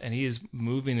loves us, and He is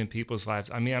moving in people's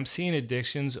lives. I mean, I'm seeing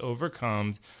addictions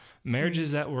overcome,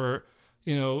 marriages that were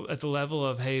at the level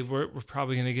of, hey, we're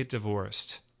probably going to get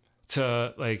divorced,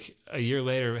 to like a year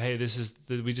later, hey,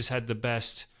 we just had the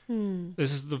best.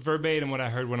 This is the verbatim what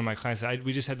I heard one of my clients say.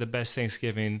 We just had the best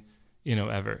Thanksgiving,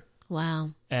 ever.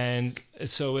 Wow. And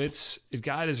so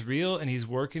God is real, and He's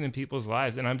working in people's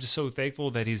lives, and I'm just so thankful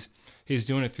that He's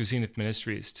doing it through Zenith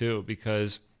Ministries too,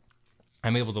 because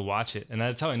I'm able to watch it, and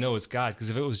that's how I know it's God. Because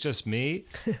if it was just me,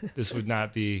 this would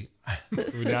not be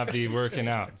working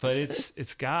out. But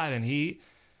it's God, and He,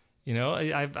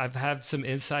 I've had some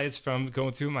insights from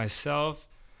going through myself,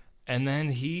 and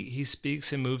then He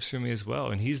speaks and moves through me as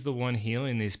well, and He's the one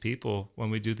healing these people when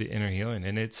we do the inner healing,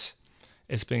 and it's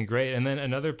been great. And then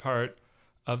another part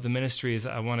of the ministry is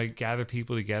that I want to gather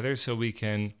people together so we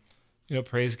can,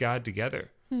 praise God together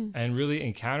and really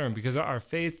encounter Him, because our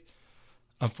faith,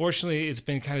 unfortunately, it's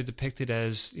been kind of depicted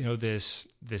as,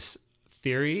 this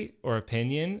theory or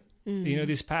opinion,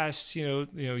 these past,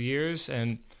 years.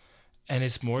 And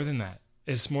it's more than that.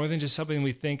 It's more than just something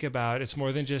we think about. It's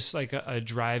more than just like a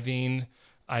driving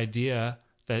idea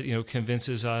that,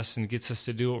 convinces us and gets us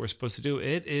to do what we're supposed to do.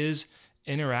 It is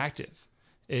interactive.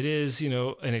 It is,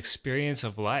 an experience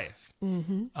of life.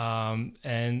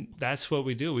 And that's what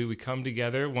we do. We come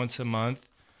together once a month.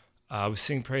 We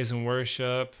sing praise and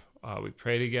worship. We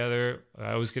pray together.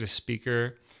 I always get a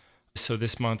speaker. So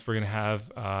this month we're going to have,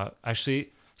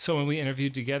 so when we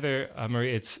interviewed together,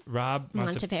 Marie, it's Rob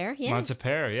Montepere.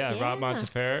 Rob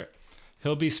Montepere.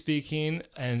 He'll be speaking,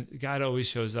 and God always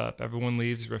shows up. Everyone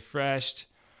leaves refreshed,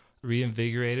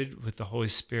 reinvigorated with the Holy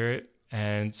Spirit.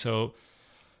 And so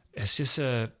it's just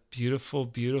a beautiful,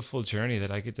 beautiful journey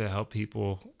that I get to help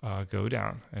people go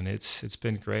down. And it's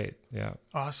been great. Yeah.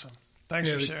 Awesome. Thanks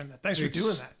for sharing that. Thanks for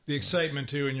doing that. The excitement,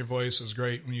 too, in your voice is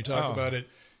great when you talk about it.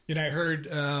 I heard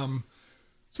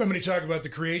somebody talk about the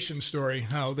creation story,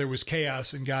 how there was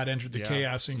chaos and God entered the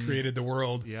chaos and created the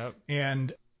world. Yep.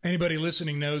 And anybody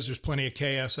listening knows there's plenty of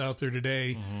chaos out there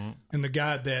today. And the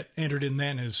God that entered in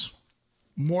then is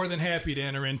more than happy to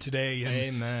enter in today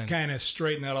and kind of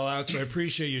straighten that all out. So I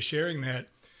appreciate you sharing that.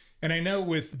 And I know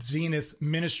with Zenith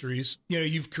Ministries,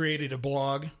 you've created a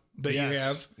blog that you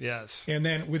have. Yes. And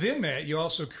then within that, you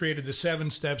also created the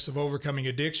 7 Steps of Overcoming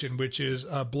Addiction, which is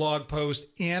a blog post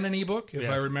and an ebook, if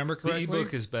I remember correctly. The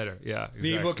ebook is better. Yeah. Exactly.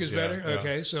 The ebook is better? Yeah.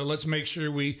 Okay. So let's make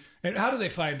sure and how do they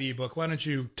find the ebook? Why don't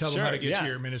you tell them how to get to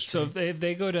your ministry? So if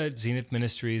they go to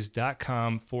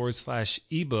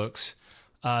zenithministries.com/ebooks,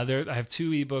 I have 2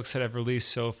 ebooks that I've released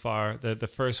so far. The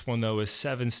first one, though, is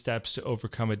 7 Steps to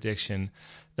Overcome Addiction.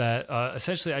 That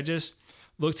essentially I just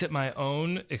looked at my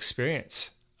own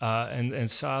experience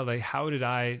and saw how did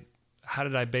I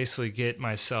basically get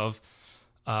myself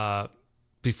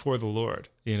before the Lord?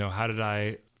 How did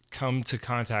I come to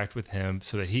contact with Him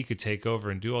so that He could take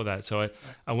over and do all that? So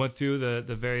I went through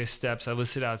the various steps. I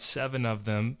listed out 7 of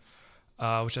them,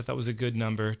 which I thought was a good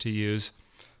number to use.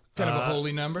 Kind of a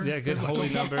holy number? Yeah, good holy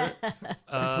number.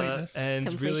 And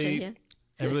Completion,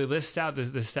 really list out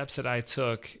the steps that I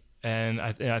took. And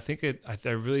I think I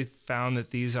really found that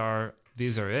these are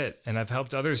it. And I've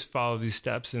helped others follow these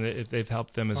steps, and they've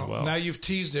helped them as well. Now you've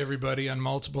teased everybody on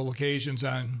multiple occasions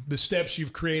on the steps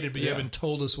you've created, but you haven't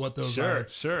told us what those are.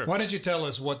 Sure. Why don't you tell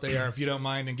us what they are, if you don't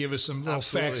mind, and give us some little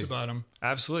facts about them?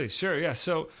 Absolutely. Sure. Yeah.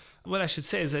 So what I should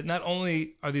say is that not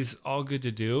only are these all good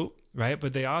to do, right,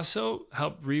 but they also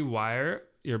help rewire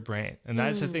your brain. And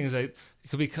that's the thing, is that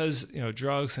because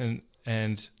drugs and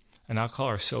alcohol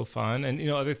are so fun, and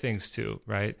other things too,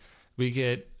 right? We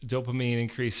get dopamine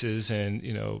increases and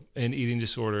eating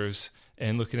disorders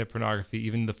and looking at pornography,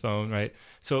 even the phone, right?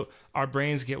 So our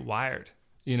brains get wired,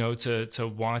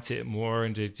 to want it more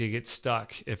and to get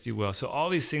stuck, if you will. So all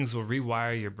these things will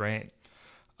rewire your brain.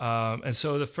 And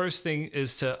so the first thing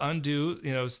is to undo,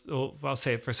 I'll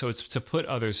say it first. So it's to put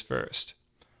others first.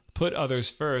 Put others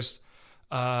first.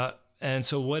 And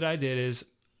so what I did is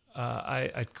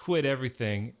I quit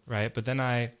everything, right? But then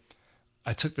I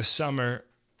took the summer,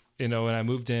 and I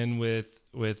moved in with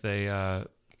a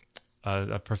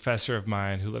professor of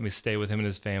mine who let me stay with him and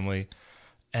his family.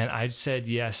 And I said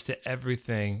yes to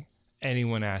everything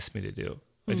anyone asked me to do.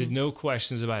 I did no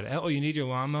questions about it. Oh, you need your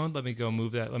lawn mowed? Let me go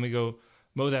move that. Let me go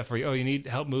mow that for you. Oh, you need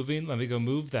help moving? Let me go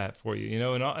move that for you.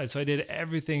 And so I did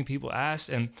everything people asked.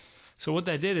 And so what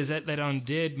that did is that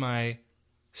undid my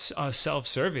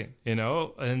self-serving,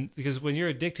 and because when you're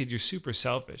addicted, you're super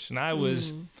selfish. And I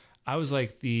was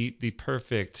like the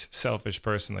perfect selfish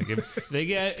person. Like if they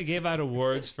gave out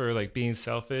awards for like being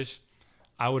selfish,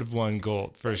 I would have won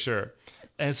gold for sure.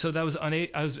 And so I was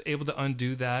able to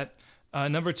undo that.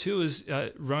 Number 2 is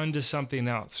run to something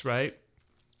else, right?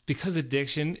 Because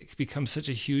addiction becomes such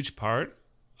a huge part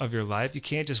of your life, you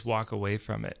can't just walk away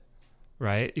from it,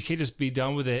 right? You can't just be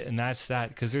done with it and that's that,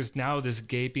 because there's now this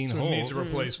gaping hole. It needs a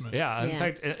replacement. Yeah. In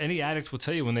fact, any addict will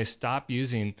tell you when they stop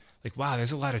using, like, wow,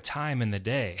 there's a lot of time in the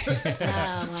day,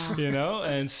 Wow.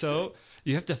 And so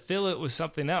you have to fill it with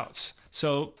something else.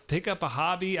 So pick up a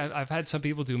hobby. I've had some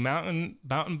people do mountain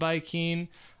biking.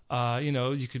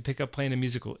 You could pick up playing a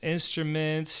musical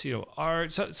instrument,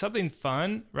 art, something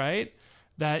fun, right?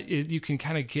 That you can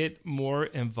kind of get more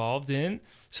involved in,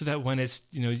 so that when it's,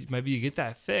 maybe you get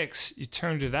that fix, you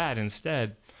turn to that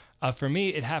instead. For me,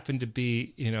 it happened to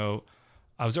be,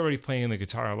 I was already playing the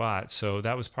guitar a lot, so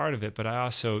that was part of it. But I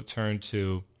also turned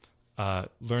to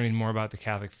learning more about the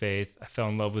Catholic faith. I fell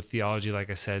in love with theology,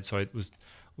 like I said, so I was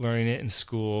learning it in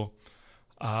school.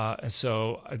 And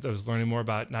so I was learning more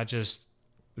about not just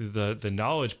the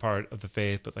knowledge part of the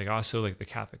faith, but also the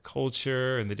Catholic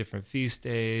culture and the different feast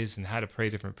days and how to pray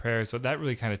different prayers. So that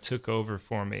really kind of took over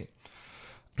for me.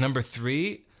 Number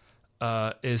 3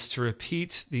 is to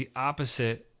repeat the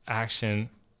opposite action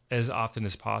as often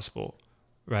as possible,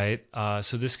 right?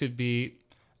 So this could be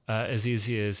as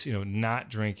easy as, not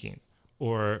drinking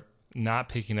or not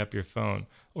picking up your phone.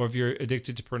 Or if you're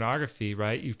addicted to pornography,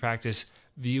 right, you practice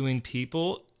viewing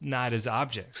people not as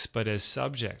objects, but as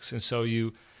subjects. And so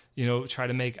you try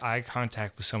to make eye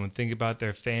contact with someone, think about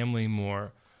their family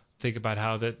more, think about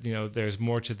how that, there's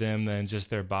more to them than just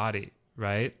their body,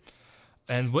 right?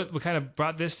 And what kind of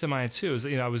brought this to mind too is,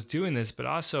 I was doing this, but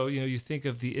also, you think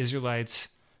of the Israelites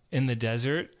in the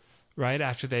desert, right?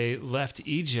 After they left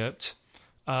Egypt,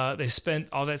 they spent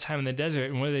all that time in the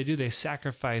desert. And what do? They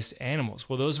sacrificed animals.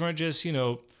 Well, those weren't just,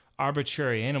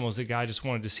 arbitrary animals that God just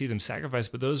wanted to see them sacrifice,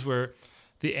 but those were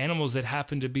the animals that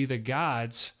happened to be the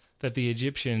gods that the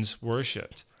Egyptians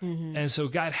worshipped. Mm-hmm. And so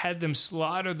God had them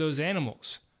slaughter those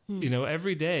animals,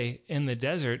 every day in the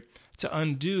desert to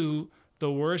undo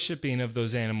the worshiping of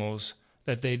those animals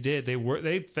that they did.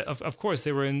 Of course,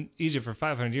 they were in Egypt for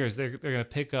 500 years. They're going to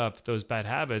pick up those bad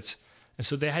habits. And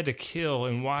so they had to kill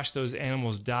and watch those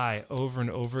animals die over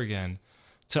and over again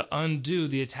to undo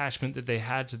the attachment that they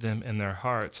had to them in their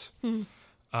hearts.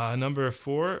 Number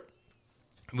 4,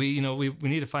 we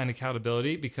need to find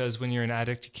accountability, because when you're an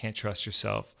addict, you can't trust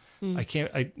yourself. I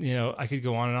could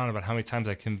go on and on about how many times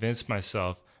I convinced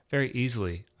myself, very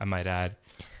easily, I might add,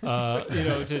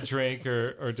 to drink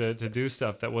or to do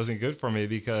stuff that wasn't good for me,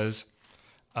 because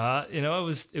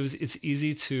it's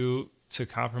easy to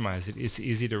compromise it. It's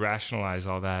easy to rationalize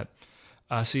all that.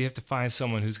 So you have to find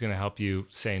someone who's going to help you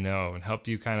say no and help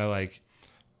you kind of like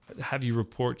have you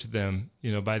report to them,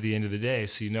 by the end of the day.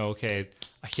 So, okay,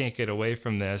 I can't get away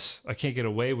from this. I can't get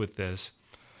away with this.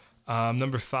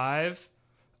 Number 5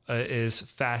 is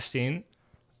fasting,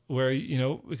 where,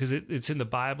 because it's in the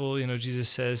Bible, Jesus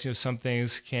says, some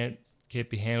things can't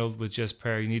be handled with just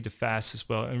prayer. You need to fast as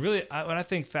well. And really, what I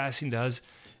think fasting does,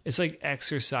 it's like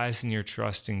exercising your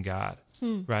trust in God,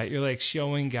 right? You're like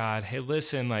showing God, hey,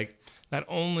 listen, like, not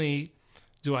only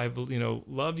do I,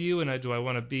 love you and do I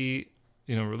want to be,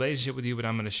 relationship with you, but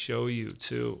I'm going to show you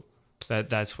too that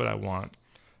that's what I want.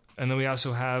 And then we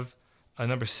also have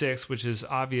number 6, which is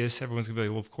obvious. Everyone's gonna be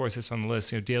like, well, of course it's on the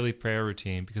list, daily prayer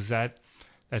routine, because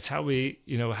that's how we,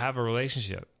 have a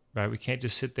relationship, right? We can't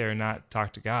just sit there and not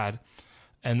talk to God.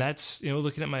 And that's,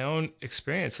 looking at my own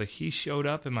experience, like he showed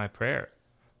up in my prayer,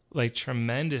 like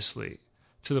tremendously,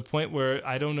 to the point where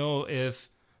I don't know if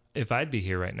I'd be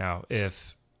here right now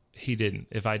if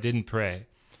I didn't pray.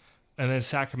 And then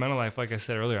sacramental life, like I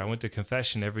said earlier, I went to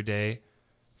confession every day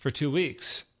for 2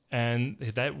 weeks, and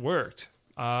that worked.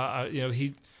 When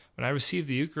I received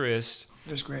the Eucharist,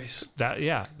 there's grace.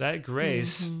 That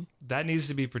grace, that needs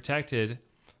to be protected,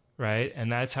 right?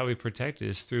 And that's how we protect it,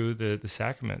 is through the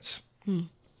sacraments.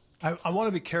 I want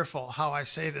to be careful how I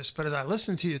say this, but as I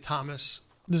listen to you, Thomas,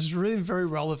 this is really very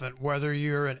relevant, whether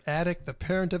you're an addict, the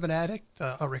parent of an addict,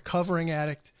 a recovering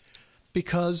addict,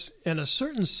 because in a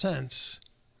certain sense,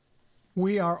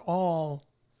 we are all,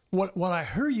 what I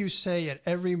hear you say at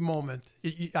every moment,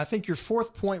 I think your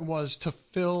 4th point was to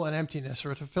fill an emptiness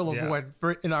or to fill a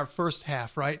void in our first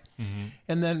half, right? Mm-hmm.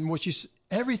 And then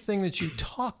everything that you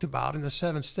talked about in the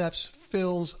 7 steps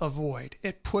fills a void.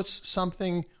 It puts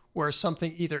something where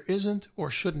something either isn't or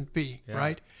shouldn't be,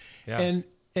 right? Yeah.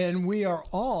 And we are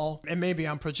all, and maybe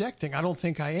I'm projecting, I don't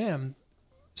think I am.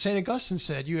 St. Augustine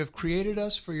said, you have created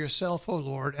us for yourself, O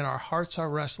Lord, and our hearts are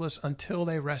restless until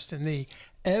they rest in thee.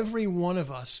 Every one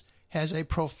of us has a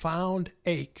profound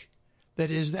ache that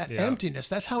is that emptiness.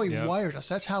 That's how he wired us.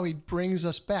 That's how he brings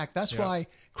us back. That's why,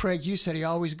 Craig, you said he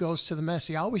always goes to the mess.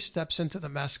 He always steps into the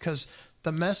mess because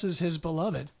the mess is his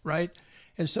beloved, right?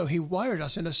 And so he wired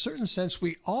us. In a certain sense,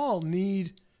 we all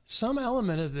need some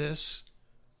element of this,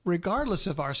 regardless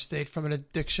of our state, from an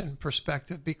addiction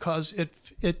perspective, because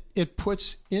it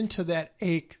puts into that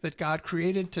ache that God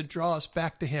created to draw us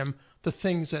back to him the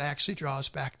things that actually draw us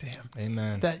back to him.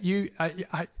 Amen. That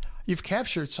you've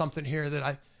captured something here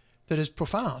that is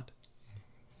profound.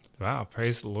 Wow,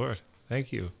 praise the Lord.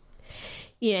 Thank you.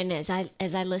 And as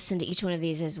I listen to each one of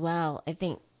these as well, I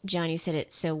think, John, you said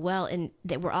it so well, and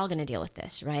that we're all going to deal with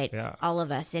this, right? Yeah. All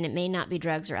of us. And it may not be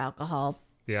drugs or alcohol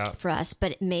for us,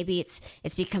 but maybe it's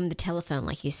become the telephone,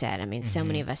 like you said. I mean, so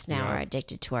many of us now are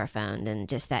addicted to our phone, and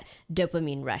just that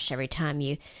dopamine rush every time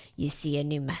you see a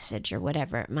new message or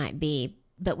whatever it might be.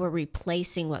 But we're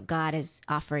replacing what God is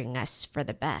offering us for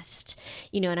the best.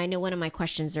 And I know one of my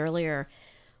questions earlier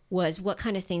was, what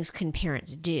kind of things can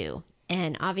parents do?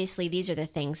 And obviously, these are the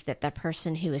things that the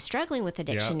person who is struggling with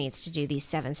addiction needs to do, these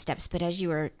 7 steps. But as you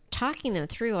were talking them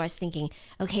through, I was thinking,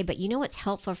 okay, but what's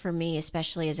helpful for me,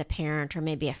 especially as a parent or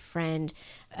maybe a friend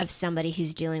of somebody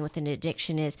who's dealing with an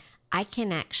addiction, is I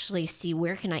can actually see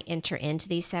where can I enter into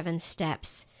these 7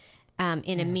 steps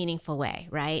in a meaningful way,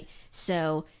 right?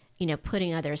 So,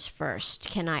 putting others first.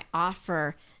 Can I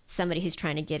offer somebody who's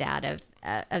trying to get out of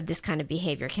this kind of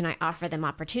behavior? Can I offer them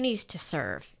opportunities to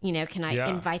serve? Can I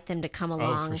invite them to come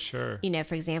along? Oh, for sure.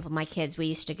 For example, my kids, we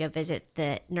used to go visit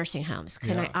the nursing homes.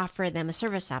 Can I offer them a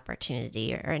service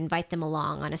opportunity or invite them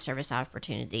along on a service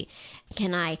opportunity?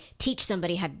 Can I teach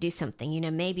somebody how to do something?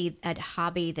 Maybe a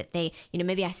hobby that they,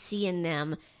 maybe I see in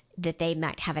them that they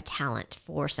might have a talent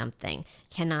for something.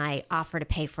 Can I offer to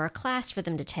pay for a class for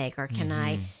them to take, or can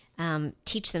I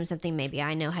teach them something maybe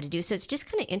I know how to do? So it's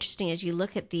just kind of interesting as I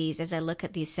look at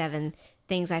these 7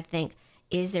 things, I think,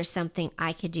 is there something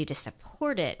I could do to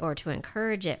support it or to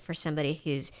encourage it for somebody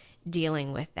who's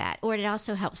dealing with that? Or it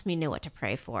also helps me know what to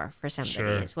pray for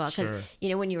somebody as well. Because,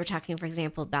 when you were talking, for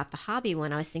example, about the hobby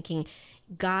one, I was thinking,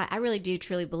 God, I really do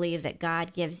truly believe that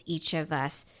God gives each of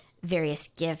us various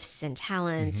gifts and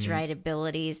talents, right?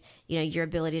 Abilities, your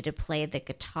ability to play the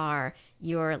guitar,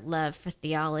 your love for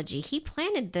theology. He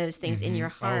planted those things in your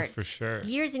heart. Oh, for sure.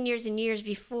 Years and years and years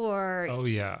before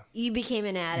you became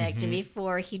an addict and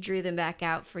before he drew them back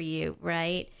out for you,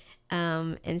 right?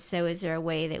 And so is there a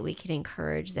way that we can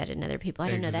encourage that in other people?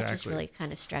 I don't know. That just really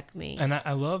kind of struck me. And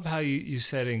I love how you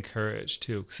said encourage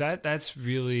too, because that's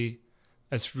really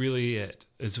it,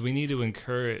 is we need to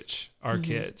encourage our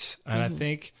kids. And I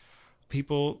think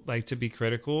people like to be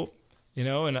critical,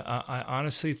 and I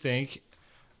honestly think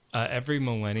every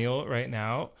millennial right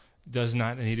now does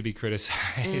not need to be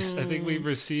criticized. I think we've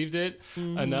received it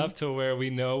enough to where we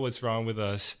know what's wrong with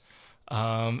us.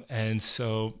 And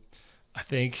so I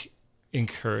think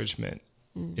encouragement,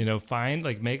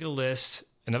 make a list.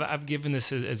 And I've given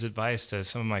this as advice to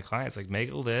some of my clients,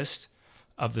 make a list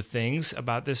of the things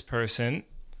about this person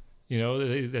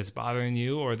that's bothering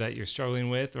you, or that you're struggling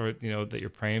with, or, that you're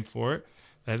praying for,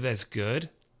 that's good,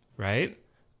 right?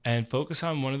 And focus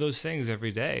on one of those things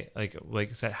every day.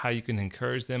 Like is that how you can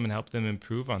encourage them and help them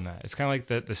improve on that? It's kind of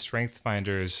like the strength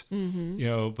finders,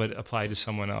 but applied to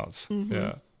someone else.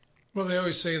 Yeah. Well, they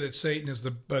always say that Satan is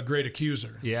the great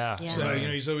accuser. Yeah. So,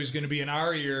 he's always going to be in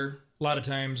our ear, a lot of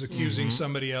times accusing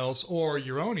somebody else or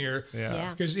your own ear.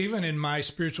 Yeah. Because even in my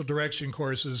spiritual direction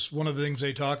courses, one of the things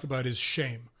they talk about is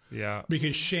shame. Yeah.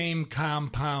 Because shame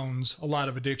compounds a lot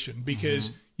of addiction.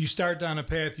 Because you start down a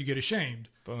path, you get ashamed.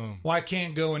 Boom. Well, I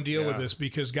can't go and deal with this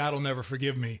because God will never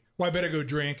forgive me. Well, I better go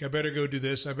drink. I better go do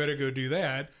this. I better go do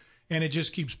that. And it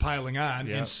just keeps piling on.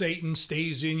 And Satan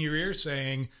stays in your ear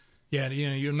saying,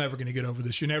 you're never going to get over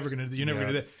this. You're never going to do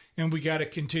that. And we got to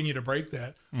continue to break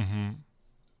that.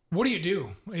 What do you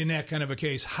do in that kind of a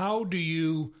case? How do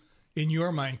you, in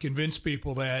your mind, convince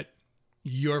people that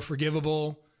you're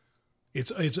forgivable?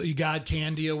 It's God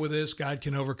can deal with this. God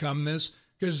can overcome this.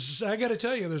 Because I got to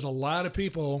tell you, there's a lot of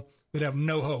people that have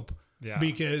no hope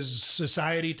because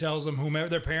society tells them, whomever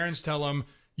their parents tell them,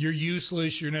 you're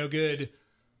useless, you're no good.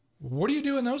 What do you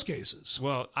do in those cases?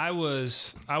 Well, I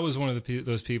was one of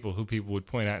those people who people would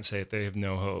point out and say that they have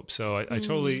no hope. So I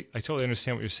totally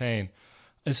understand what you're saying.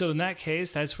 And so in that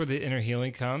case, that's where the inner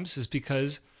healing comes, is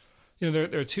because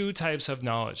there are two types of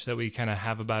knowledge that we kind of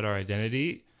have about our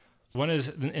identity. One is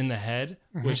in the head,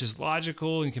 which is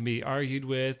logical and can be argued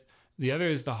with. The other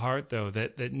is the heart, though,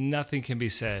 that nothing can be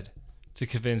said to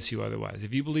convince you otherwise.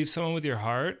 If you believe someone with your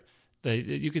heart, that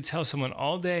you could tell someone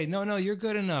all day, no, you're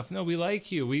good enough. No, we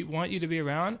like you. We want you to be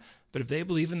around. But if they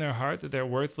believe in their heart that they're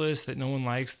worthless, that no one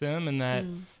likes them, and that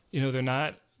they're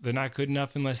not good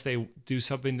enough unless they do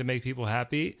something to make people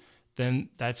happy, then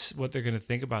that's what they're going to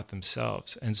think about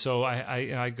themselves. And so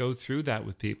I go through that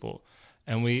with people,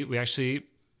 and we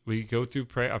go through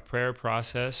a prayer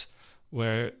process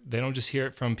where they don't just hear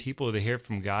it from people, they hear it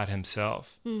from God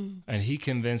himself. And he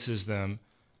convinces them.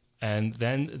 And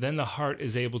then the heart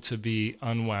is able to be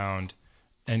unwound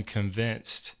and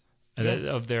convinced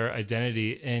of their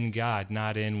identity in God,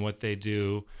 not in what they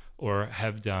do or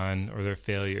have done or their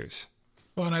failures.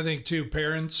 Well, and I think, too,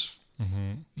 parents,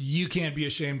 you can't be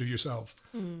ashamed of yourself.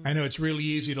 I know it's really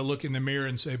easy to look in the mirror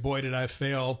and say, boy, did I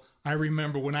fail. I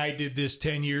remember when I did this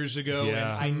 10 years ago, and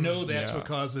I know that's what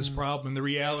caused this problem. The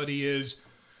reality is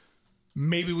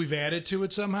maybe we've added to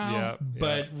it somehow,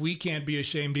 but we can't be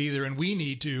ashamed either, and we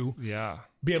need to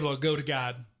be able to go to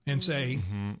God and say,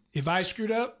 if I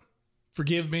screwed up,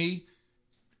 forgive me.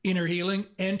 Inner healing,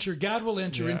 God will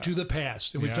enter into the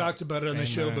past. And we've talked about it on the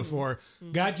show before.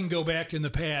 God can go back in the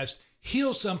past,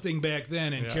 heal something back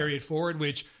then, and carry it forward,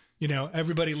 which,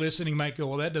 everybody listening might go,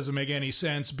 well, that doesn't make any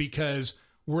sense because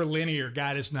we're linear.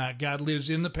 God is not. God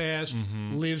lives in the past,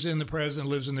 lives in the present,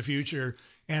 lives in the future.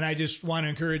 And I just want to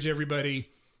encourage everybody,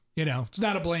 it's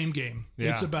not a blame game.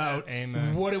 It's about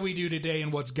what do we do today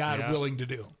and what's God willing to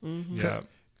do.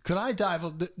 Could I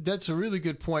dive? That's a really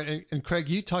good point. And Craig,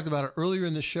 you talked about it earlier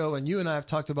in the show, and you and I have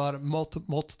talked about it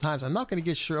multiple times. I'm not going to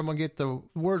get sure I'm going to get the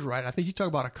word right. I think you talk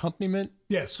about accompaniment.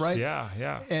 Yes. Right?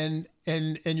 Yeah.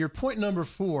 And your point number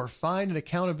 4, find an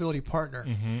accountability partner.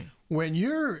 Mm-hmm. When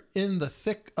you're in the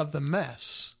thick of the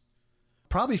mess,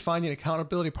 probably finding an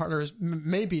accountability partner is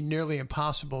maybe nearly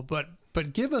impossible, but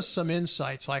give us some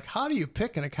insights. Like, how do you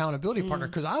pick an accountability partner?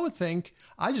 Because I would think,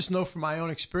 I just know from my own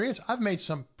experience, I've made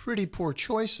some pretty poor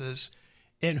choices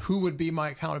in who would be my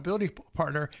accountability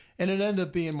partner, and it ended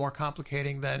up being more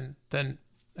complicating than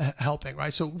helping,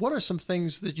 right? So what are some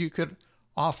things that you could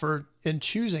offer in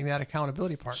choosing that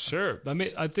accountability partner? Sure.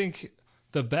 I think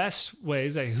the best way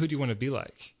is, like, who do you want to be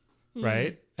like,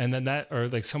 right? And then that, or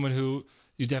like someone who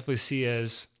you definitely see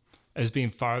as being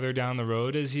farther down the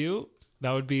road as you.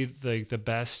 That would be like the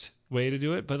best way to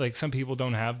do it. But like some people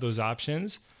don't have those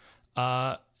options.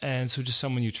 And so just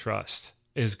someone you trust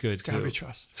is good. It's gotta be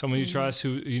trust. Someone you trust who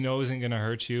you know isn't going to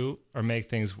hurt you or make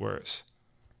things worse.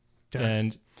 Yeah.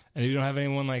 And if you don't have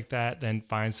anyone like that, then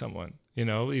find someone,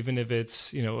 even if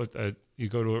it's, you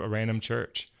go to a random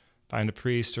church, find a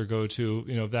priest, or go to,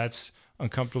 if that's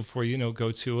uncomfortable for you,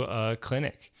 go to a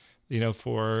clinic,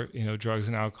 for, drugs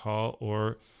and alcohol,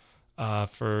 or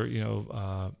for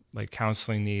like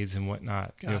counseling needs and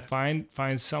whatnot.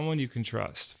 Find someone you can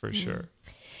trust for sure.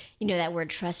 That word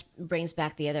trust brings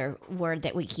back the other word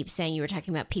that we keep saying. You were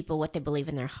talking about people, what they believe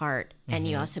in their heart, and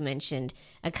you also mentioned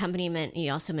accompaniment.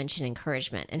 You also mentioned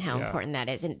encouragement and how important that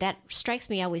is. And that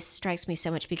always strikes me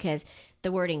so much, because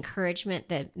the word encouragement,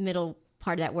 the middle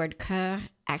part of that word cœur,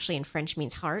 actually in French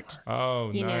means heart.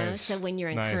 Oh, you know, so when you're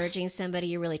encouraging somebody,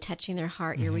 you're really touching their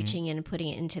heart. You're reaching in and putting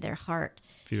it into their heart.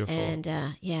 Beautiful. And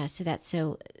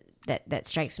so that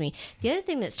strikes me. The other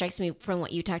thing that strikes me from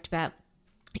what you talked about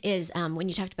is when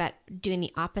you talked about doing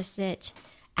the opposite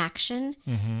action.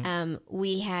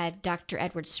 We had Dr.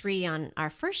 Edward Sri on our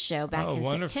first show back in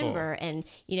September. And,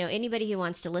 anybody who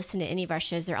wants to listen to any of our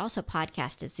shows, they're also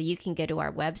podcasted. So you can go to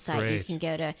our website. Great. You can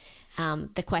go to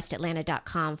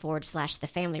thequestatlanta.com/the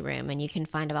family room, and you can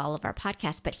find all of our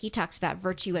podcasts. But he talks about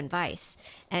virtue and vice,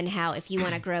 and how if you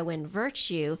want to grow in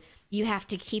virtue, you have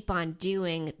to keep on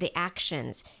doing the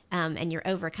actions, and you're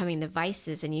overcoming the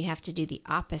vices, and you have to do the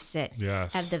opposite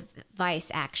of the vice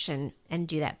action and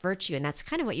do that virtue. And that's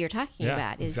kind of what you're talking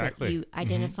about, is that you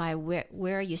identify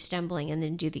where are you stumbling, and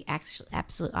then do the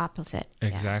absolute opposite.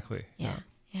 Exactly. Yeah.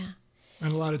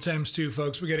 And a lot of times too,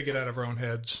 folks, we got to get out of our own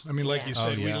heads. I mean, like you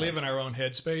said, we live in our own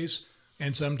headspace.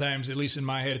 And sometimes, at least in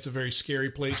my head, it's a very scary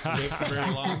place to live for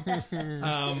very long.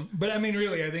 But I mean,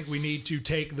 really, I think we need to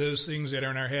take those things that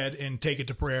are in our head and take it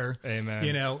to prayer. Amen.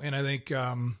 And I think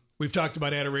we've talked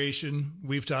about adoration.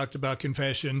 We've talked about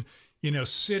confession,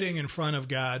 sitting in front of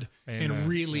God. Amen. And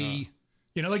really,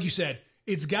 like you said,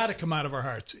 it's got to come out of our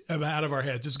hearts, out of our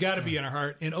heads. It's got to be in our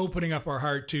heart, and opening up our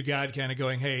heart to God, kind of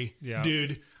going, hey,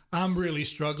 dude, I'm really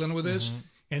struggling with this.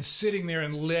 And sitting there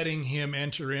and letting him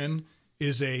enter in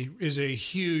is a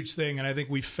huge thing, and I think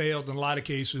we failed in a lot of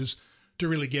cases to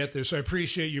really get there. So I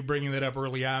appreciate you bringing that up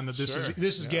early on, that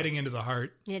this is getting into the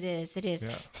heart. It is.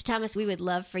 Yeah. So Thomas, we would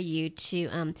love for you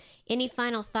to any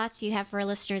final thoughts you have for our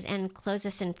listeners, and close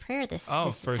us in prayer this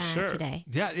for sure today.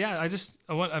 Yeah. I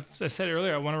said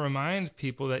earlier, I want to remind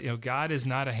people that God is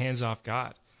not a hands-off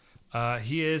God.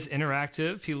 He is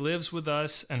interactive. He lives with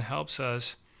us and helps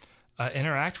us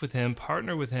interact with him,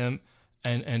 partner with him,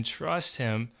 and trust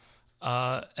him.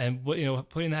 And what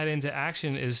putting that into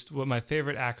action is what my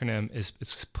favorite acronym is.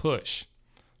 It's PUSH.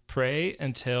 Pray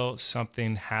until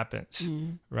something happens,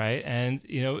 right? And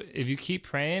if you keep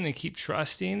praying and keep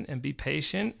trusting and be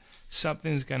patient,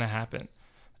 something's going to happen.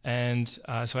 And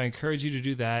so I encourage you to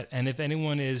do that. And if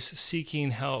anyone is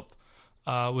seeking help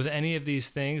with any of these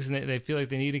things, and they feel like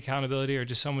they need accountability or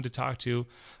just someone to talk to,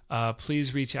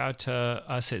 please reach out to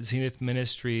us at Zenith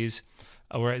Ministries.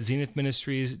 We're at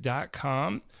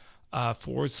zenithministries.com.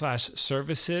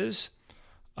 /services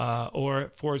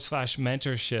or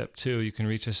 /mentorship too. You can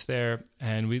reach us there,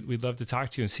 and we'd love to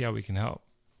talk to you and see how we can help.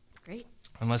 Great.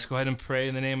 And let's go ahead and pray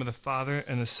in the name of the Father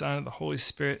and the Son and the Holy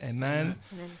Spirit. Amen.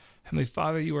 Heavenly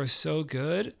Father, you are so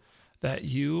good that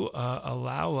you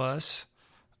allow us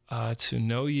to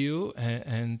know you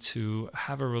and to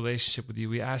have a relationship with you.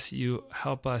 We ask that you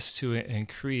help us to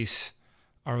increase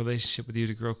our relationship with you,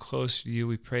 to grow closer to you.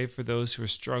 We pray for those who are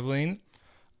struggling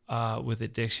with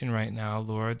addiction right now,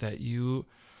 Lord, that you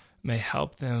may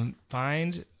help them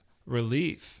find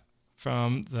relief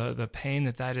from the pain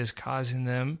that is causing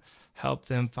them. Help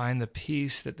them find the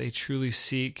peace that they truly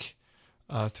seek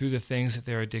through the things that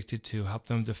they're addicted to. Help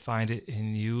them to find it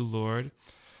in you, Lord.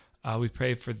 We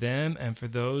pray for them and for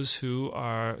those who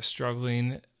are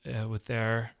struggling with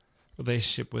their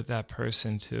relationship with that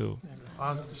person too.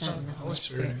 Father, the Son, and the Holy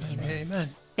Spirit.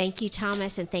 Amen. Thank you,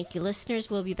 Thomas, and thank you, listeners.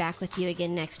 We'll be back with you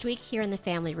again next week here in the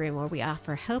Family Room, where we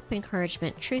offer hope,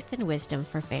 encouragement, truth, and wisdom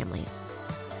for families.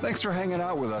 Thanks for hanging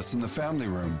out with us in the Family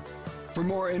Room. For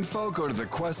more info, go to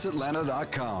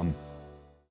thequestatlanta.com.